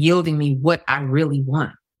yielding me what I really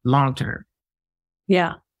want long term?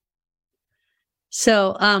 Yeah.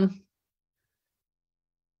 So,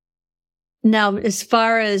 now as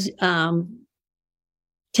far as,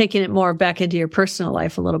 taking it more back into your personal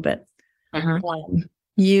life a little bit,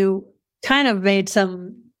 you kind of made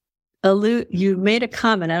you made a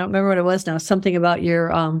comment. I don't remember what it was now, something about your,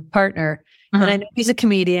 partner. And I know he's a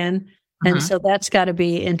comedian. And so that's got to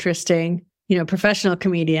be interesting, professional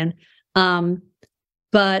comedian.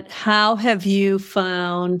 But how have you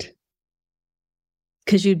found,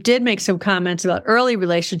 because you did make some comments about early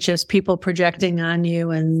relationships, people projecting on you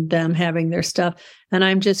and them having their stuff. And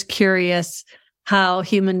I'm just curious how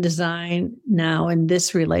human design now in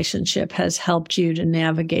this relationship has helped you to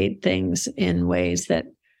navigate things in ways that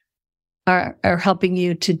are helping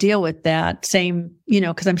you to deal with that same,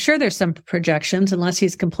 because I'm sure there's some projections, unless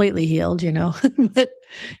he's completely healed, but,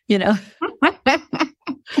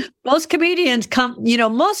 most comedians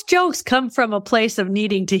most jokes come from a place of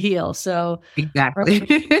needing to heal. So exactly.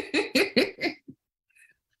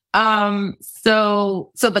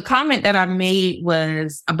 So the comment that I made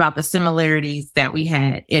was about the similarities that we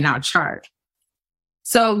had in our chart.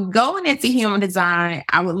 So going into human design,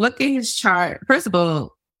 I would look at his chart. First of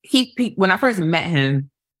all, he when I first met him,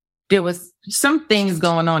 there was some things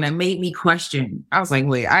going on that made me question. I was like,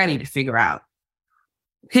 wait, I need to figure out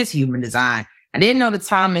his human design. I didn't know the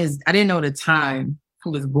time he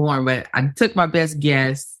was born, but I took my best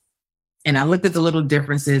guess and I looked at the little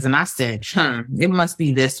differences and I said, it must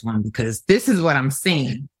be this one because this is what I'm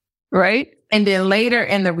seeing. Right. And then later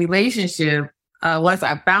in the relationship, once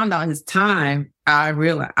I found out his time, I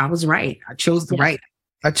realized I was right. I chose the right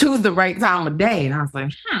time of day. And I was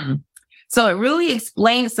like, So it really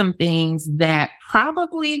explained some things that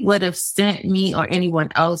probably would have sent me or anyone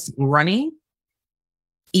else running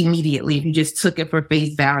immediately if you just took it for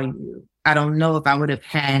face value. I don't know if I would have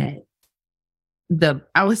had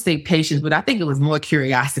I would say patience, but I think it was more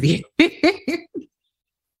curiosity.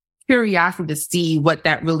 Curiosity to see what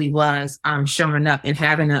that really was showing up and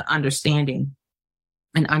having an understanding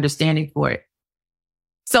for it.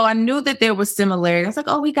 So I knew that there was similarity. I was like,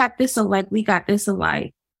 oh, we got this alike.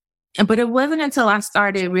 But it wasn't until I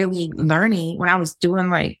started really learning when I was doing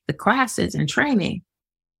like the classes and training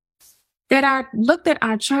that I looked at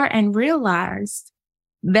our chart and realized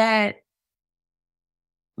that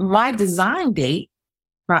my design date,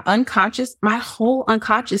 my whole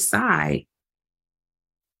unconscious side,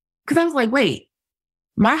 because I was like, wait,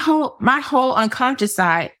 my whole unconscious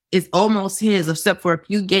side is almost his, except for a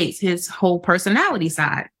few gates, his whole personality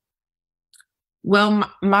side.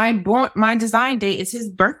 Well, my design date is his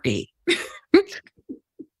birthday.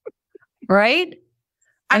 Right?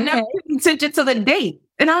 I never paid attention to the date.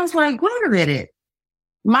 And I was like, wait a minute.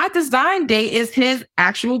 My design date is his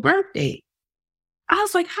actual birthday. I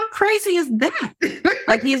was like, how crazy is that?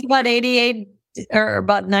 Like he's about 88 or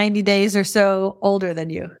about 90 days or so older than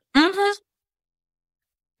you. Mm-hmm.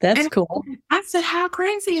 That's cool. I said, how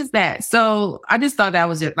crazy is that? So I just thought that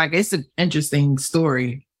was it. Like, it's an interesting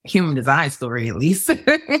story, human design story, at least.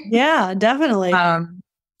 Yeah, definitely.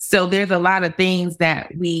 So there's a lot of things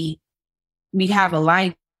that we have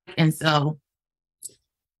alike. And so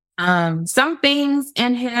some things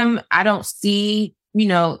in him, I don't see,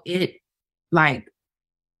 it like,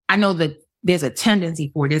 I know that there's a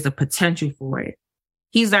tendency for it. There's a potential for it.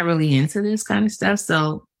 He's not really into this kind of stuff.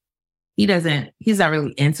 So he's not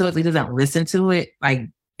really into it. He doesn't listen to it like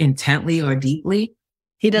intently or deeply.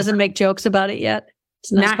 He doesn't make jokes about it yet.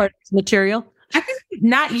 It's not part of his material.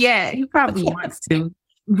 Not yet. He probably wants to,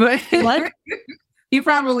 but what? He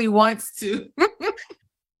probably wants to,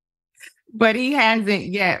 but he hasn't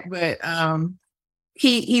yet. But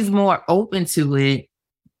he's more open to it.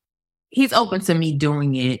 He's open to me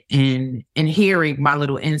doing it and hearing my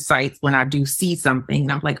little insights when I do see something.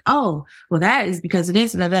 And I'm like, oh, well, that is because of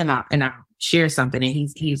this and that. And I share something and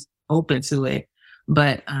he's open to it.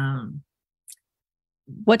 But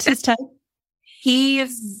what's his type?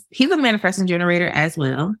 He's a manifesting generator as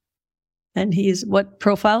well. And he's what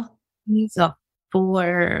profile? He's a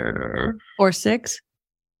 4-6.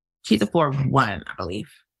 She's a 4-1, I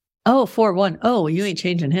believe. Oh, 4-1. Oh, you ain't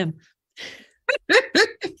changing him.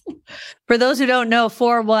 For those who don't know,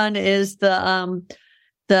 4-1 is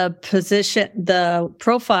the position, the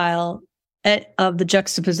profile of the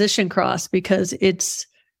juxtaposition cross, because it's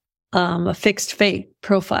a fixed fate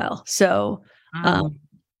profile. So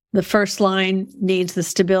the first line needs the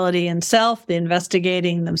stability in self, the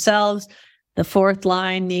investigating themselves. The fourth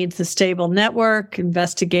line needs the stable network,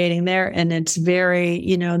 investigating there. And it's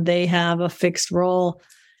very, they have a fixed role,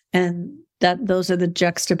 and those are the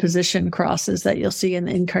juxtaposition crosses that you'll see in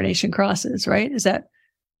the incarnation crosses, right? Is that?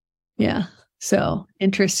 Yeah. So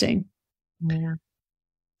interesting. Yeah.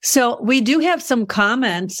 So we do have some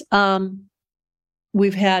comments.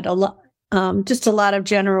 We've had a lot, just a lot of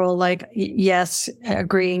general, like, yes,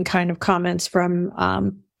 agreeing kind of comments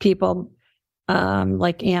from people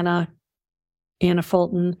like Anna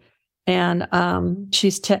Fulton. And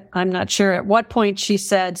I'm not sure at what point she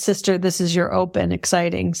said, "Sister, this is your open,"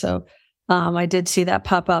 exciting. So I did see that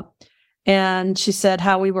pop up. And she said,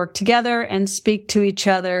 "How we work together and speak to each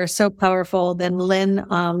other, so powerful." Then Lynn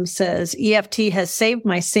says, "EFT has saved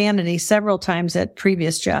my sanity several times at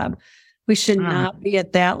previous job. We should not be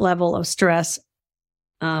at that level of stress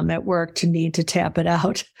at work to need to tap it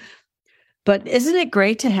out." But isn't it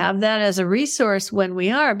great to have that as a resource when we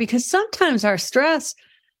are? Because sometimes our stress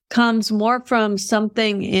comes more from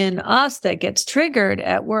something in us that gets triggered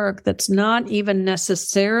at work that's not even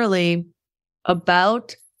necessarily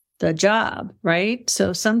about the job, right?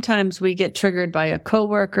 So sometimes we get triggered by a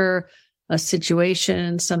coworker, a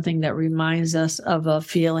situation, something that reminds us of a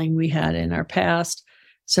feeling we had in our past.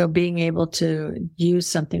 So being able to use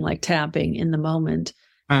something like tapping in the moment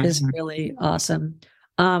is really awesome.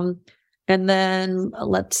 And then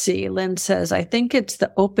let's see, Lynn says, "I think it's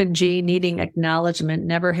the open G needing acknowledgement.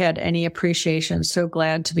 Never had any appreciation. So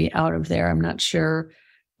glad to be out of there." I'm not sure.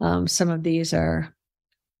 Some of these are,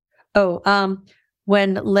 I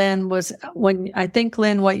think,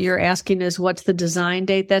 Lynn, what you're asking is what's the design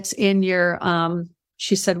date? That's in your,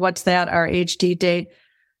 she said, what's that? Our HD date.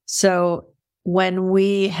 So when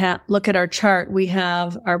we look at our chart, we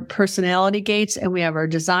have our personality gates and we have our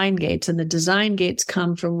design gates, and the design gates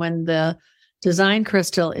come from when the design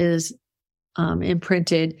crystal is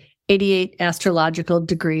imprinted 88 astrological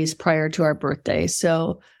degrees prior to our birthday.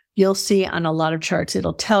 So you'll see on a lot of charts,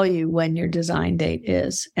 it'll tell you when your design date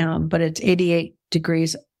is, but it's 88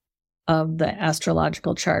 degrees of the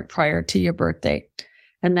astrological chart prior to your birthday.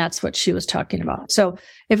 And that's what she was talking about. So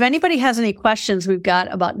if anybody has any questions, we've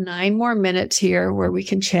got about 9 more minutes here where we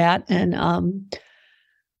can chat. And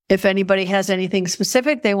if anybody has anything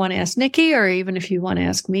specific they want to ask Nikki, or even if you want to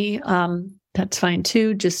ask me, that's fine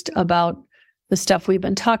too, just about the stuff we've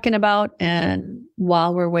been talking about. And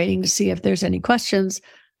while we're waiting to see if there's any questions,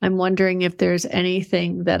 I'm wondering if there's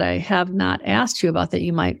anything that I have not asked you about that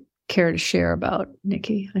you might care to share about,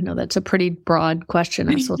 Nikki. I know that's a pretty broad question.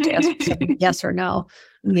 I'm supposed to ask yes or no.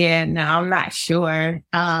 Yeah, no, I'm not sure.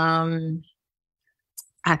 I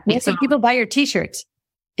think some people buy your t-shirts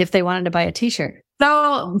if they wanted to buy a t-shirt.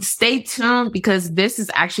 So stay tuned because this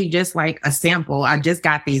is actually just like a sample. I just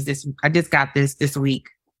got this this week.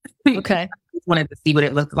 Okay. I just wanted to see what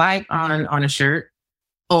it looked like on a shirt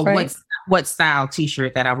or Right. what style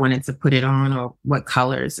t-shirt that I wanted to put it on or what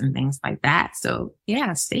colors and things like that. So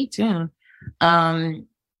yeah, stay tuned.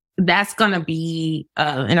 That's going to be,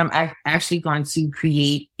 and I'm actually going to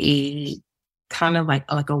create a kind of like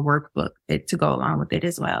a workbook to go along with it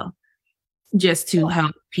as well. Just to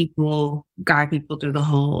help people, guide people through the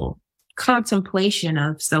whole contemplation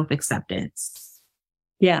of self-acceptance.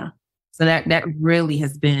 Yeah. So that really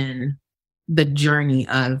has been the journey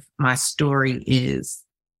of my story is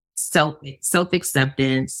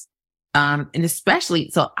self-acceptance. And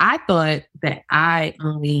especially, so I thought that I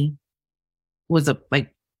only was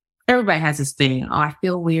everybody has this thing. Oh, I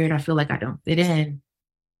feel weird. I feel like I don't fit in.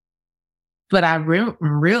 But I'm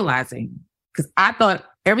realizing, because I thought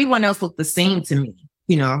everyone else looked the same to me.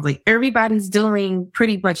 You know, like everybody's doing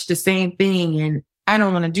pretty much the same thing. And I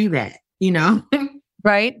don't want to do that, you know?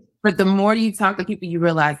 Right. But the more you talk to people, you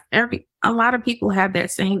realize a lot of people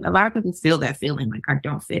feel that feeling like I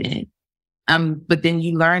don't fit in. But then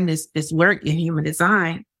you learn this work in human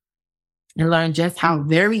design and learn just how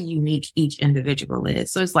very unique each individual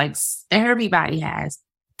is. So it's like everybody has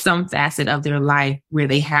some facet of their life where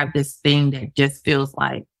they have this thing that just feels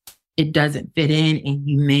like it doesn't fit in, and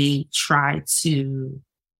you may try to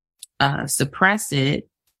suppress it,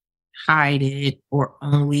 hide it, or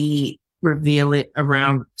only reveal it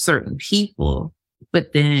around certain people,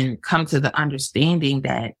 but then come to the understanding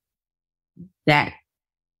that that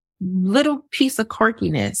little piece of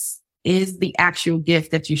quirkiness is the actual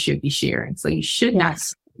gift that you should be sharing. So you should not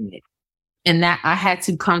share it. And that I had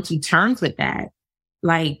to come to terms with that.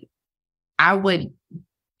 Like I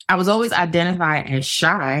was always identified as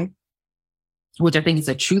shy, which I think is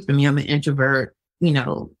a truth for me. I'm an introvert,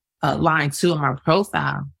 line 2 on my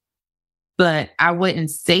profile. But I wouldn't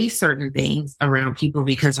say certain things around people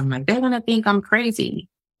because I'm like, they're going to think I'm crazy,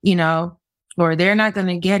 or they're not going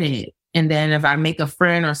to get it. And then if I make a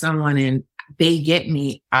friend or someone and they get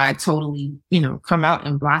me, I totally, come out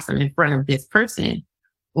and blossom in front of this person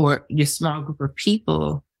or your small group of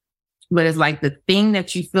people. But it's like the thing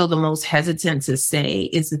that you feel the most hesitant to say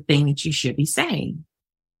is the thing that you should be saying,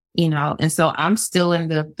 And so I'm still in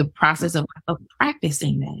the process of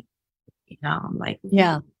practicing that, I'm like,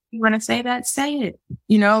 yeah, you want to say that, say it,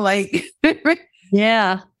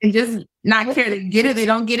 yeah. And just not care to get it. They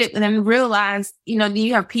don't get it. And then realize,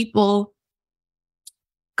 you have people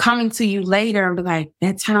coming to you later and be like,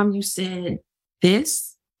 that time you said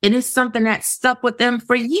this, and it's something that stuck with them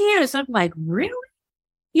for years. I'm like, really?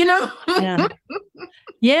 Yeah.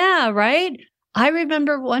 Yeah, right. I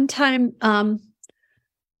remember one time,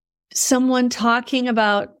 someone talking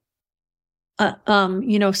about,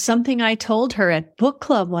 something I told her at book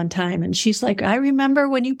club one time. And she's like, I remember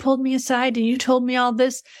when you pulled me aside and you told me all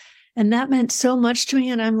this, and that meant so much to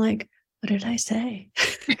me. And I'm like, what did I say?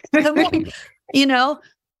 And,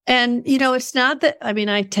 it's not that,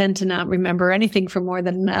 I tend to not remember anything for more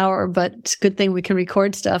than an hour, but it's a good thing we can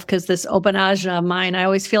record stuff because this open ajna of mine, I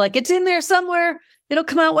always feel like it's in there somewhere. It'll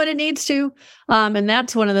come out when it needs to. And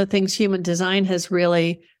that's one of the things human design has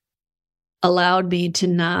really allowed me to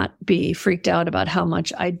not be freaked out about how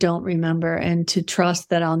much I don't remember, and to trust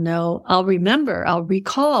that I'll remember, I'll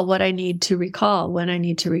recall what I need to recall when I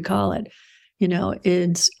need to recall it.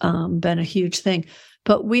 It's been a huge thing.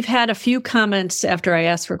 But we've had a few comments after I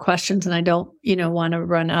asked for questions, and I don't, want to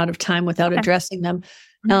run out of time without addressing them.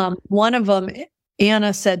 One of them,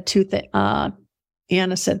 Anna said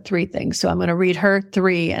Anna said 3 things. So I'm going to read her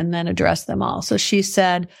 3 and then address them all. So she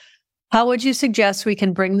said, how would you suggest we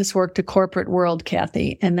can bring this work to corporate world,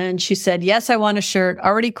 Kathy? And then she said, yes, I want a shirt.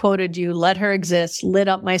 Already quoted you. Let her exist. Lit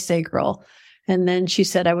up my sacral. And then she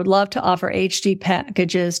said, I would love to offer HD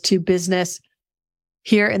packages to business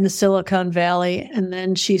here in the Silicon Valley. And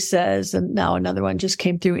then she says, and now another one just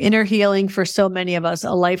came through, inner healing for so many of us,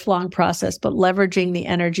 a lifelong process, but leveraging the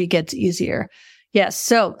energy gets easier. Yes.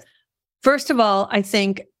 So first of all, I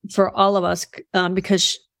think for all of us,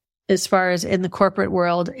 because as far as in the corporate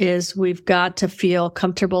world is we've got to feel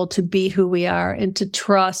comfortable to be who we are and to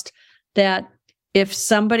trust that if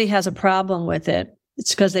somebody has a problem with it,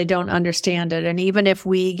 it's because they don't understand it. And even if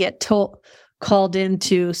we get called in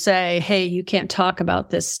to say, hey, you can't talk about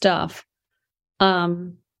this stuff,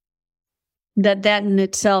 that in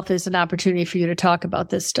itself is an opportunity for you to talk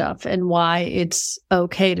about this stuff and why it's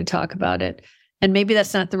okay to talk about it. And maybe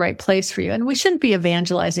that's not the right place for you. And we shouldn't be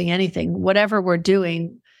evangelizing anything. Whatever we're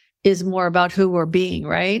doing is more about who we're being,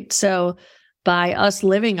 right? So by us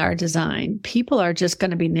living our design, people are just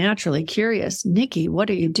going to be naturally curious. Nikki, what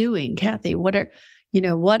are you doing? Kathy, what are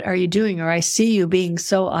you doing? Or I see you being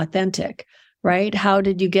so authentic, right? How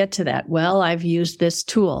did you get to that? Well, I've used this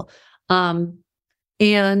tool. So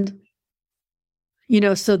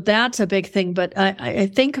that's a big thing. But I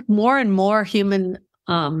think more and more human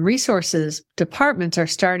resources departments are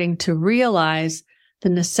starting to realize the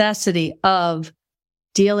necessity of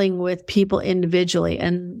dealing with people individually.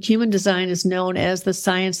 And human design is known as the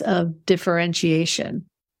science of differentiation.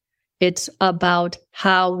 It's about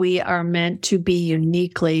how we are meant to be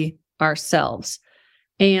uniquely ourselves.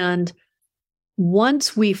 And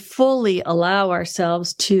once we fully allow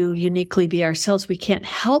ourselves to uniquely be ourselves, we can't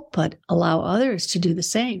help but allow others to do the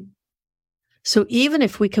same. So even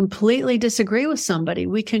if we completely disagree with somebody,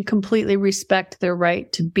 we can completely respect their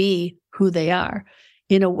right to be who they are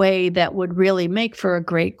in a way that would really make for a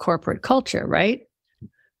great corporate culture, right?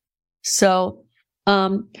 So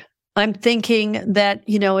I'm thinking that,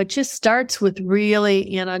 it just starts with really,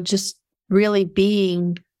 just really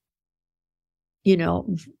being,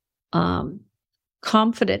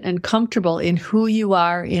 confident and comfortable in who you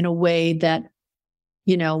are in a way that,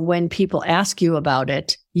 when people ask you about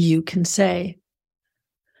it, you can say,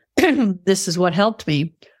 this is what helped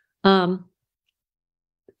me. And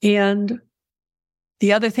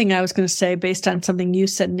the other thing I was going to say, based on something you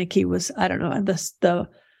said, Nikki, was, I don't know,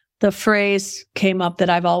 the phrase came up that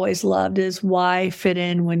I've always loved is, why fit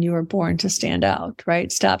in when you were born to stand out,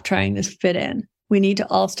 right? Stop trying to fit in. We need to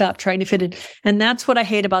all stop trying to fit in. And that's what I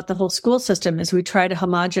hate about the whole school system is we try to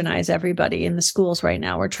homogenize everybody in the schools right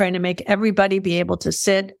now. We're trying to make everybody be able to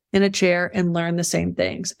sit in a chair and learn the same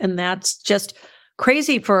things. And that's just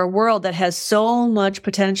crazy for a world that has so much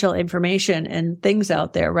potential information and things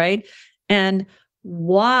out there, right? And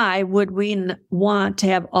why would we want to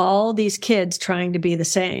have all these kids trying to be the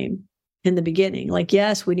same in the beginning? Like,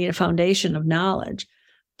 yes, we need a foundation of knowledge,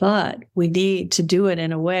 but we need to do it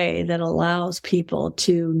in a way that allows people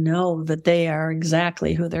to know that they are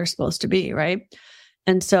exactly who they're supposed to be, right?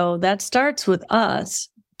 And so that starts with us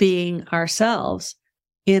being ourselves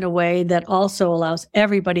in a way that also allows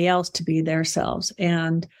everybody else to be themselves.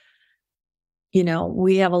 And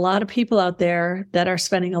we have a lot of people out there that are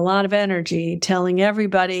spending a lot of energy telling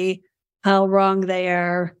everybody how wrong they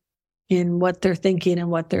are in what they're thinking and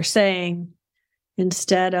what they're saying,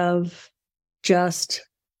 instead of just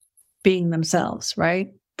being themselves,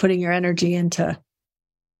 right? Putting your energy into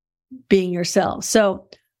being yourself. So,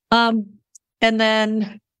 and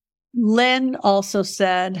then Lynn also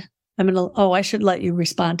said, I should let you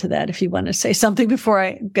respond to that if you want to say something before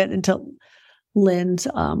I get into Lynn's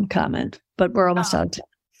comment, but we're almost out of time.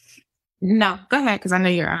 No, go ahead, because I know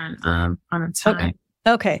you're on time.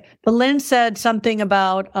 Okay. But Lynn said something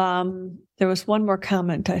about, there was one more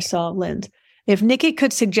comment I saw of Lynn's. If Nikki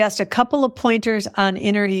could suggest a couple of pointers on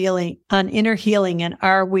inner healing, and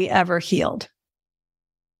are we ever healed?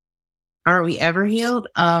 Are we ever healed?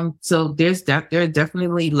 So there are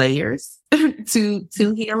definitely layers to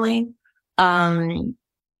healing.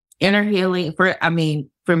 Inner healing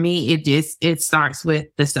for me, it starts with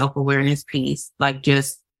the self-awareness piece, like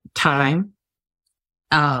just time,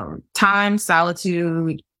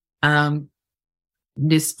 solitude.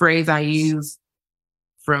 This phrase I use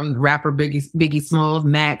from rapper Biggie Smalls,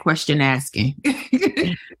 mad question asking,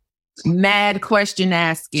 mad question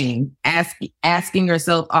asking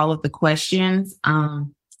yourself all of the questions,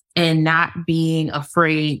 and not being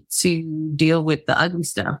afraid to deal with the ugly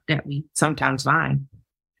stuff that we sometimes find.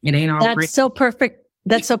 It ain't all That's so perfect.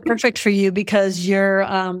 That's so perfect for you because your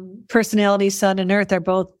personality, sun and earth are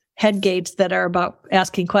both head gates that are about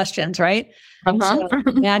asking questions, right? So,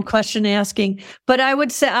 mad question asking. But I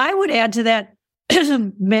would add to that,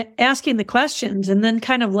 asking the questions and then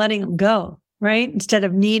kind of letting them go, right? Instead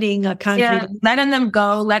of needing a concrete. Yeah, letting them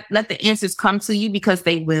go, let the answers come to you because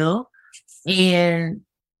they will. And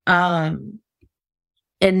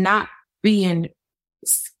not being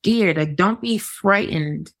scared. Like, don't be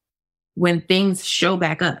frightened when things show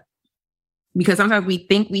back up, because sometimes we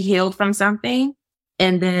think we healed from something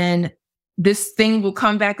and then this thing will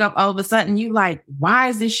come back up all of a sudden. You like, why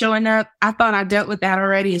is this showing up? I thought I dealt with that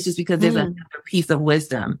already. It's just because there's another piece of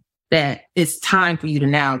wisdom that it's time for you to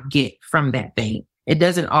now get from that thing. It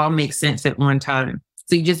doesn't all make sense at one time.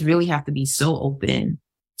 So you just really have to be so open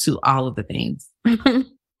to all of the things.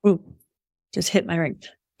 Ooh, just hit my ring.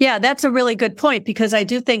 Yeah, that's a really good point, because I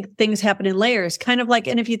do think things happen in layers, kind of like,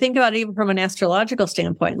 and if you think about it even from an astrological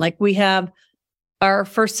standpoint, like we have our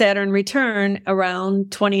first Saturn return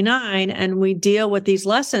around 29, and we deal with these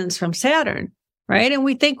lessons from Saturn, right? And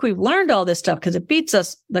we think we've learned all this stuff because it beats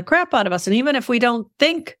us, the crap out of us. And even if we don't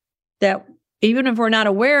think that even if we're not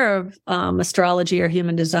aware of astrology or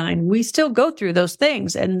human design, we still go through those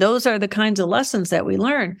things. And those are the kinds of lessons that we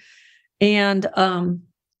learn. And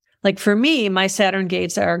like for me, my Saturn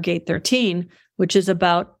gates are gate 13, which is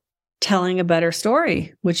about telling a better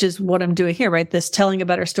story, which is what I'm doing here, right? This telling a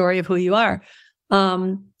better story of who you are.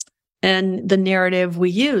 And the narrative we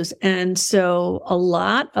use. And so a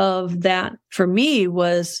lot of that for me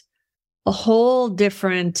was a whole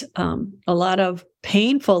different, a lot of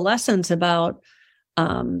painful lessons about,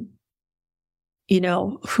 who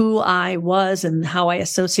I was and how I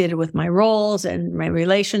associated with my roles and my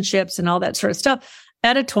relationships and all that sort of stuff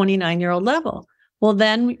at a 29-year-old level. Well,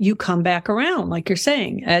 then you come back around, like you're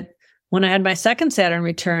saying. When I had my second Saturn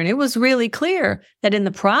return, it was really clear that in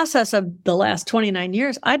the process of the last 29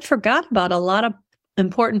 years, I'd forgotten about a lot of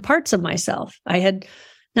important parts of myself. I had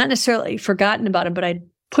not necessarily forgotten about them, but I'd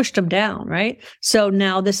pushed them down, right? So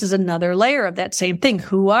now this is another layer of that same thing.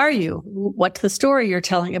 Who are you? What's the story you're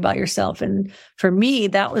telling about yourself? And for me,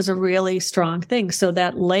 that was a really strong thing. So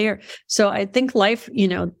that layer, so I think life,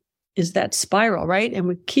 is that spiral, right? And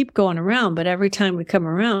we keep going around, but every time we come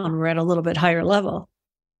around, we're at a little bit higher level.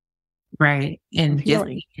 Right. And just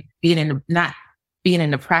not being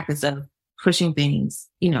in the practice of pushing things,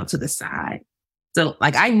 to the side. So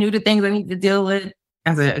like I knew the things I need to deal with.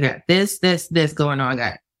 I said, I got this going on. I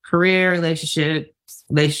got career, relationship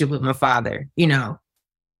with my father,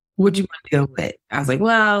 what you want to deal with? I was like,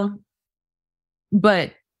 well,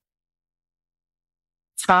 but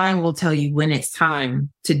time will tell you when it's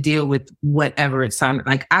time to deal with whatever it's time.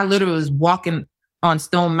 Like I literally was walking on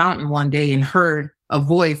Stone Mountain one day and heard a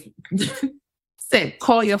voice said,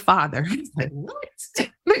 call your father. I was like, what?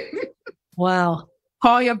 Wow.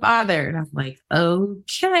 Call your father. And I was like,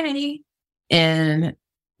 okay. And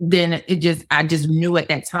then I just knew at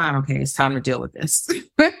that time, okay, it's time to deal with this.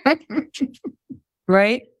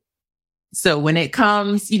 Right. So when it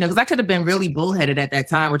comes, because I could have been really bullheaded at that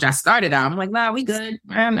time, which I started out. I'm like, nah, we good.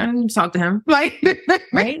 I need to talk to him. Like,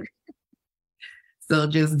 right. So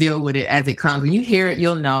just deal with it as it comes. When you hear it,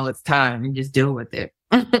 you'll know it's time and just deal with it.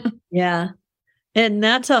 Yeah. And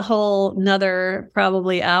that's a whole nother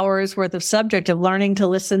probably hours worth of subject of learning to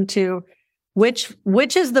listen to which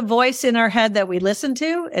is the voice in our head that we listen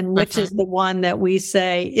to and which is the one that we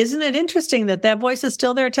say, isn't it interesting that voice is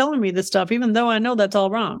still there telling me this stuff, even though I know that's all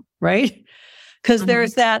wrong, right? Because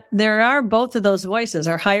there are both of those voices,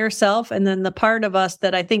 our higher self, and then the part of us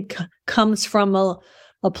that I think comes from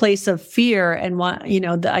a place of fear and what,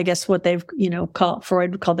 I guess what they've,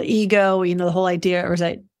 Freud would call the ego, the whole idea, or is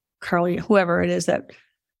that Carl, whoever it is that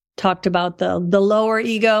talked about the lower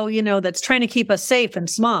ego, that's trying to keep us safe and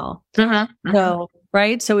small. So,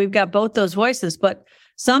 right. So we've got both those voices, but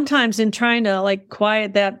sometimes in trying to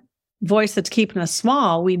quiet that voice that's keeping us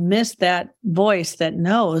small, we miss that voice that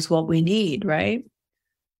knows what we need. Right.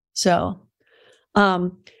 So,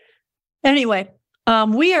 anyway,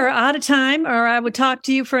 we are out of time, or I would talk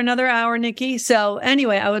to you for another hour, Nikki. So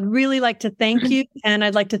anyway, I would really like to thank you. And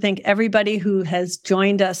I'd like to thank everybody who has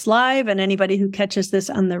joined us live and anybody who catches this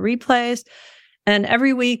on the replays. And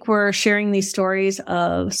every week we're sharing these stories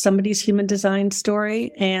of somebody's human design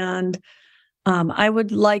story. And I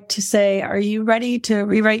would like to say, are you ready to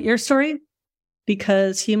rewrite your story?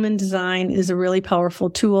 Because human design is a really powerful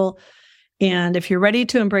tool. And if you're ready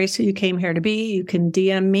to embrace who you came here to be, you can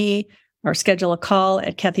DM me or schedule a call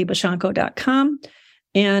at kathybashanko.com.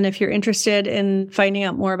 And if you're interested in finding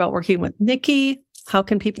out more about working with Nikki, how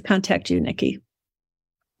can people contact you, Nikki?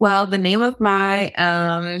 Well, the name of my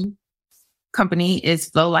company is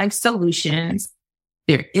Flow Life Solutions.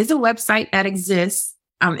 There is a website that exists.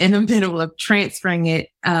 I'm in the middle of transferring it,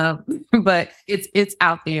 but it's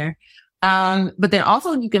out there. But then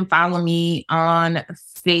also you can follow me on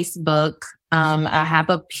Facebook. I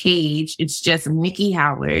have a page. It's just Nikki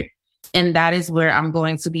Howard. And that is where I'm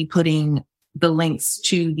going to be putting the links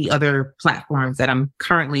to the other platforms that I'm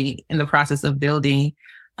currently in the process of building.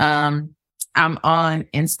 I'm on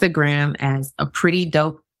Instagram as a pretty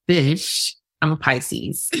dope fish. I'm a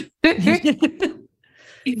Pisces.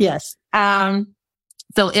 Yes.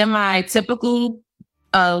 So in my typical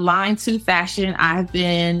line 2 fashion, I've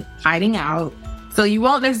been hiding out. So you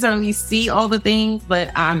won't necessarily see all the things,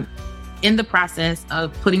 but I'm in the process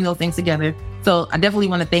of putting those things together. So I definitely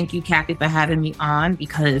want to thank you, Kathy, for having me on,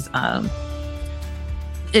 because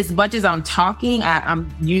as much as I'm talking,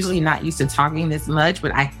 I'm usually not used to talking this much,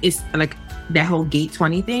 but it's like that whole gate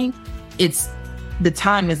 20 thing. It's the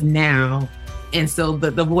time is now. And so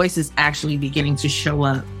the voice is actually beginning to show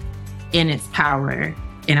up in its power.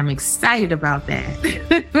 And I'm excited about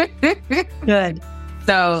that. Good.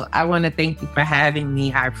 So I want to thank you for having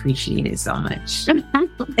me. I appreciate it so much.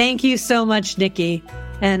 Thank you so much, Nikki.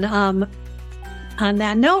 And on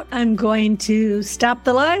that note, I'm going to stop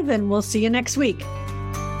the live and we'll see you next week.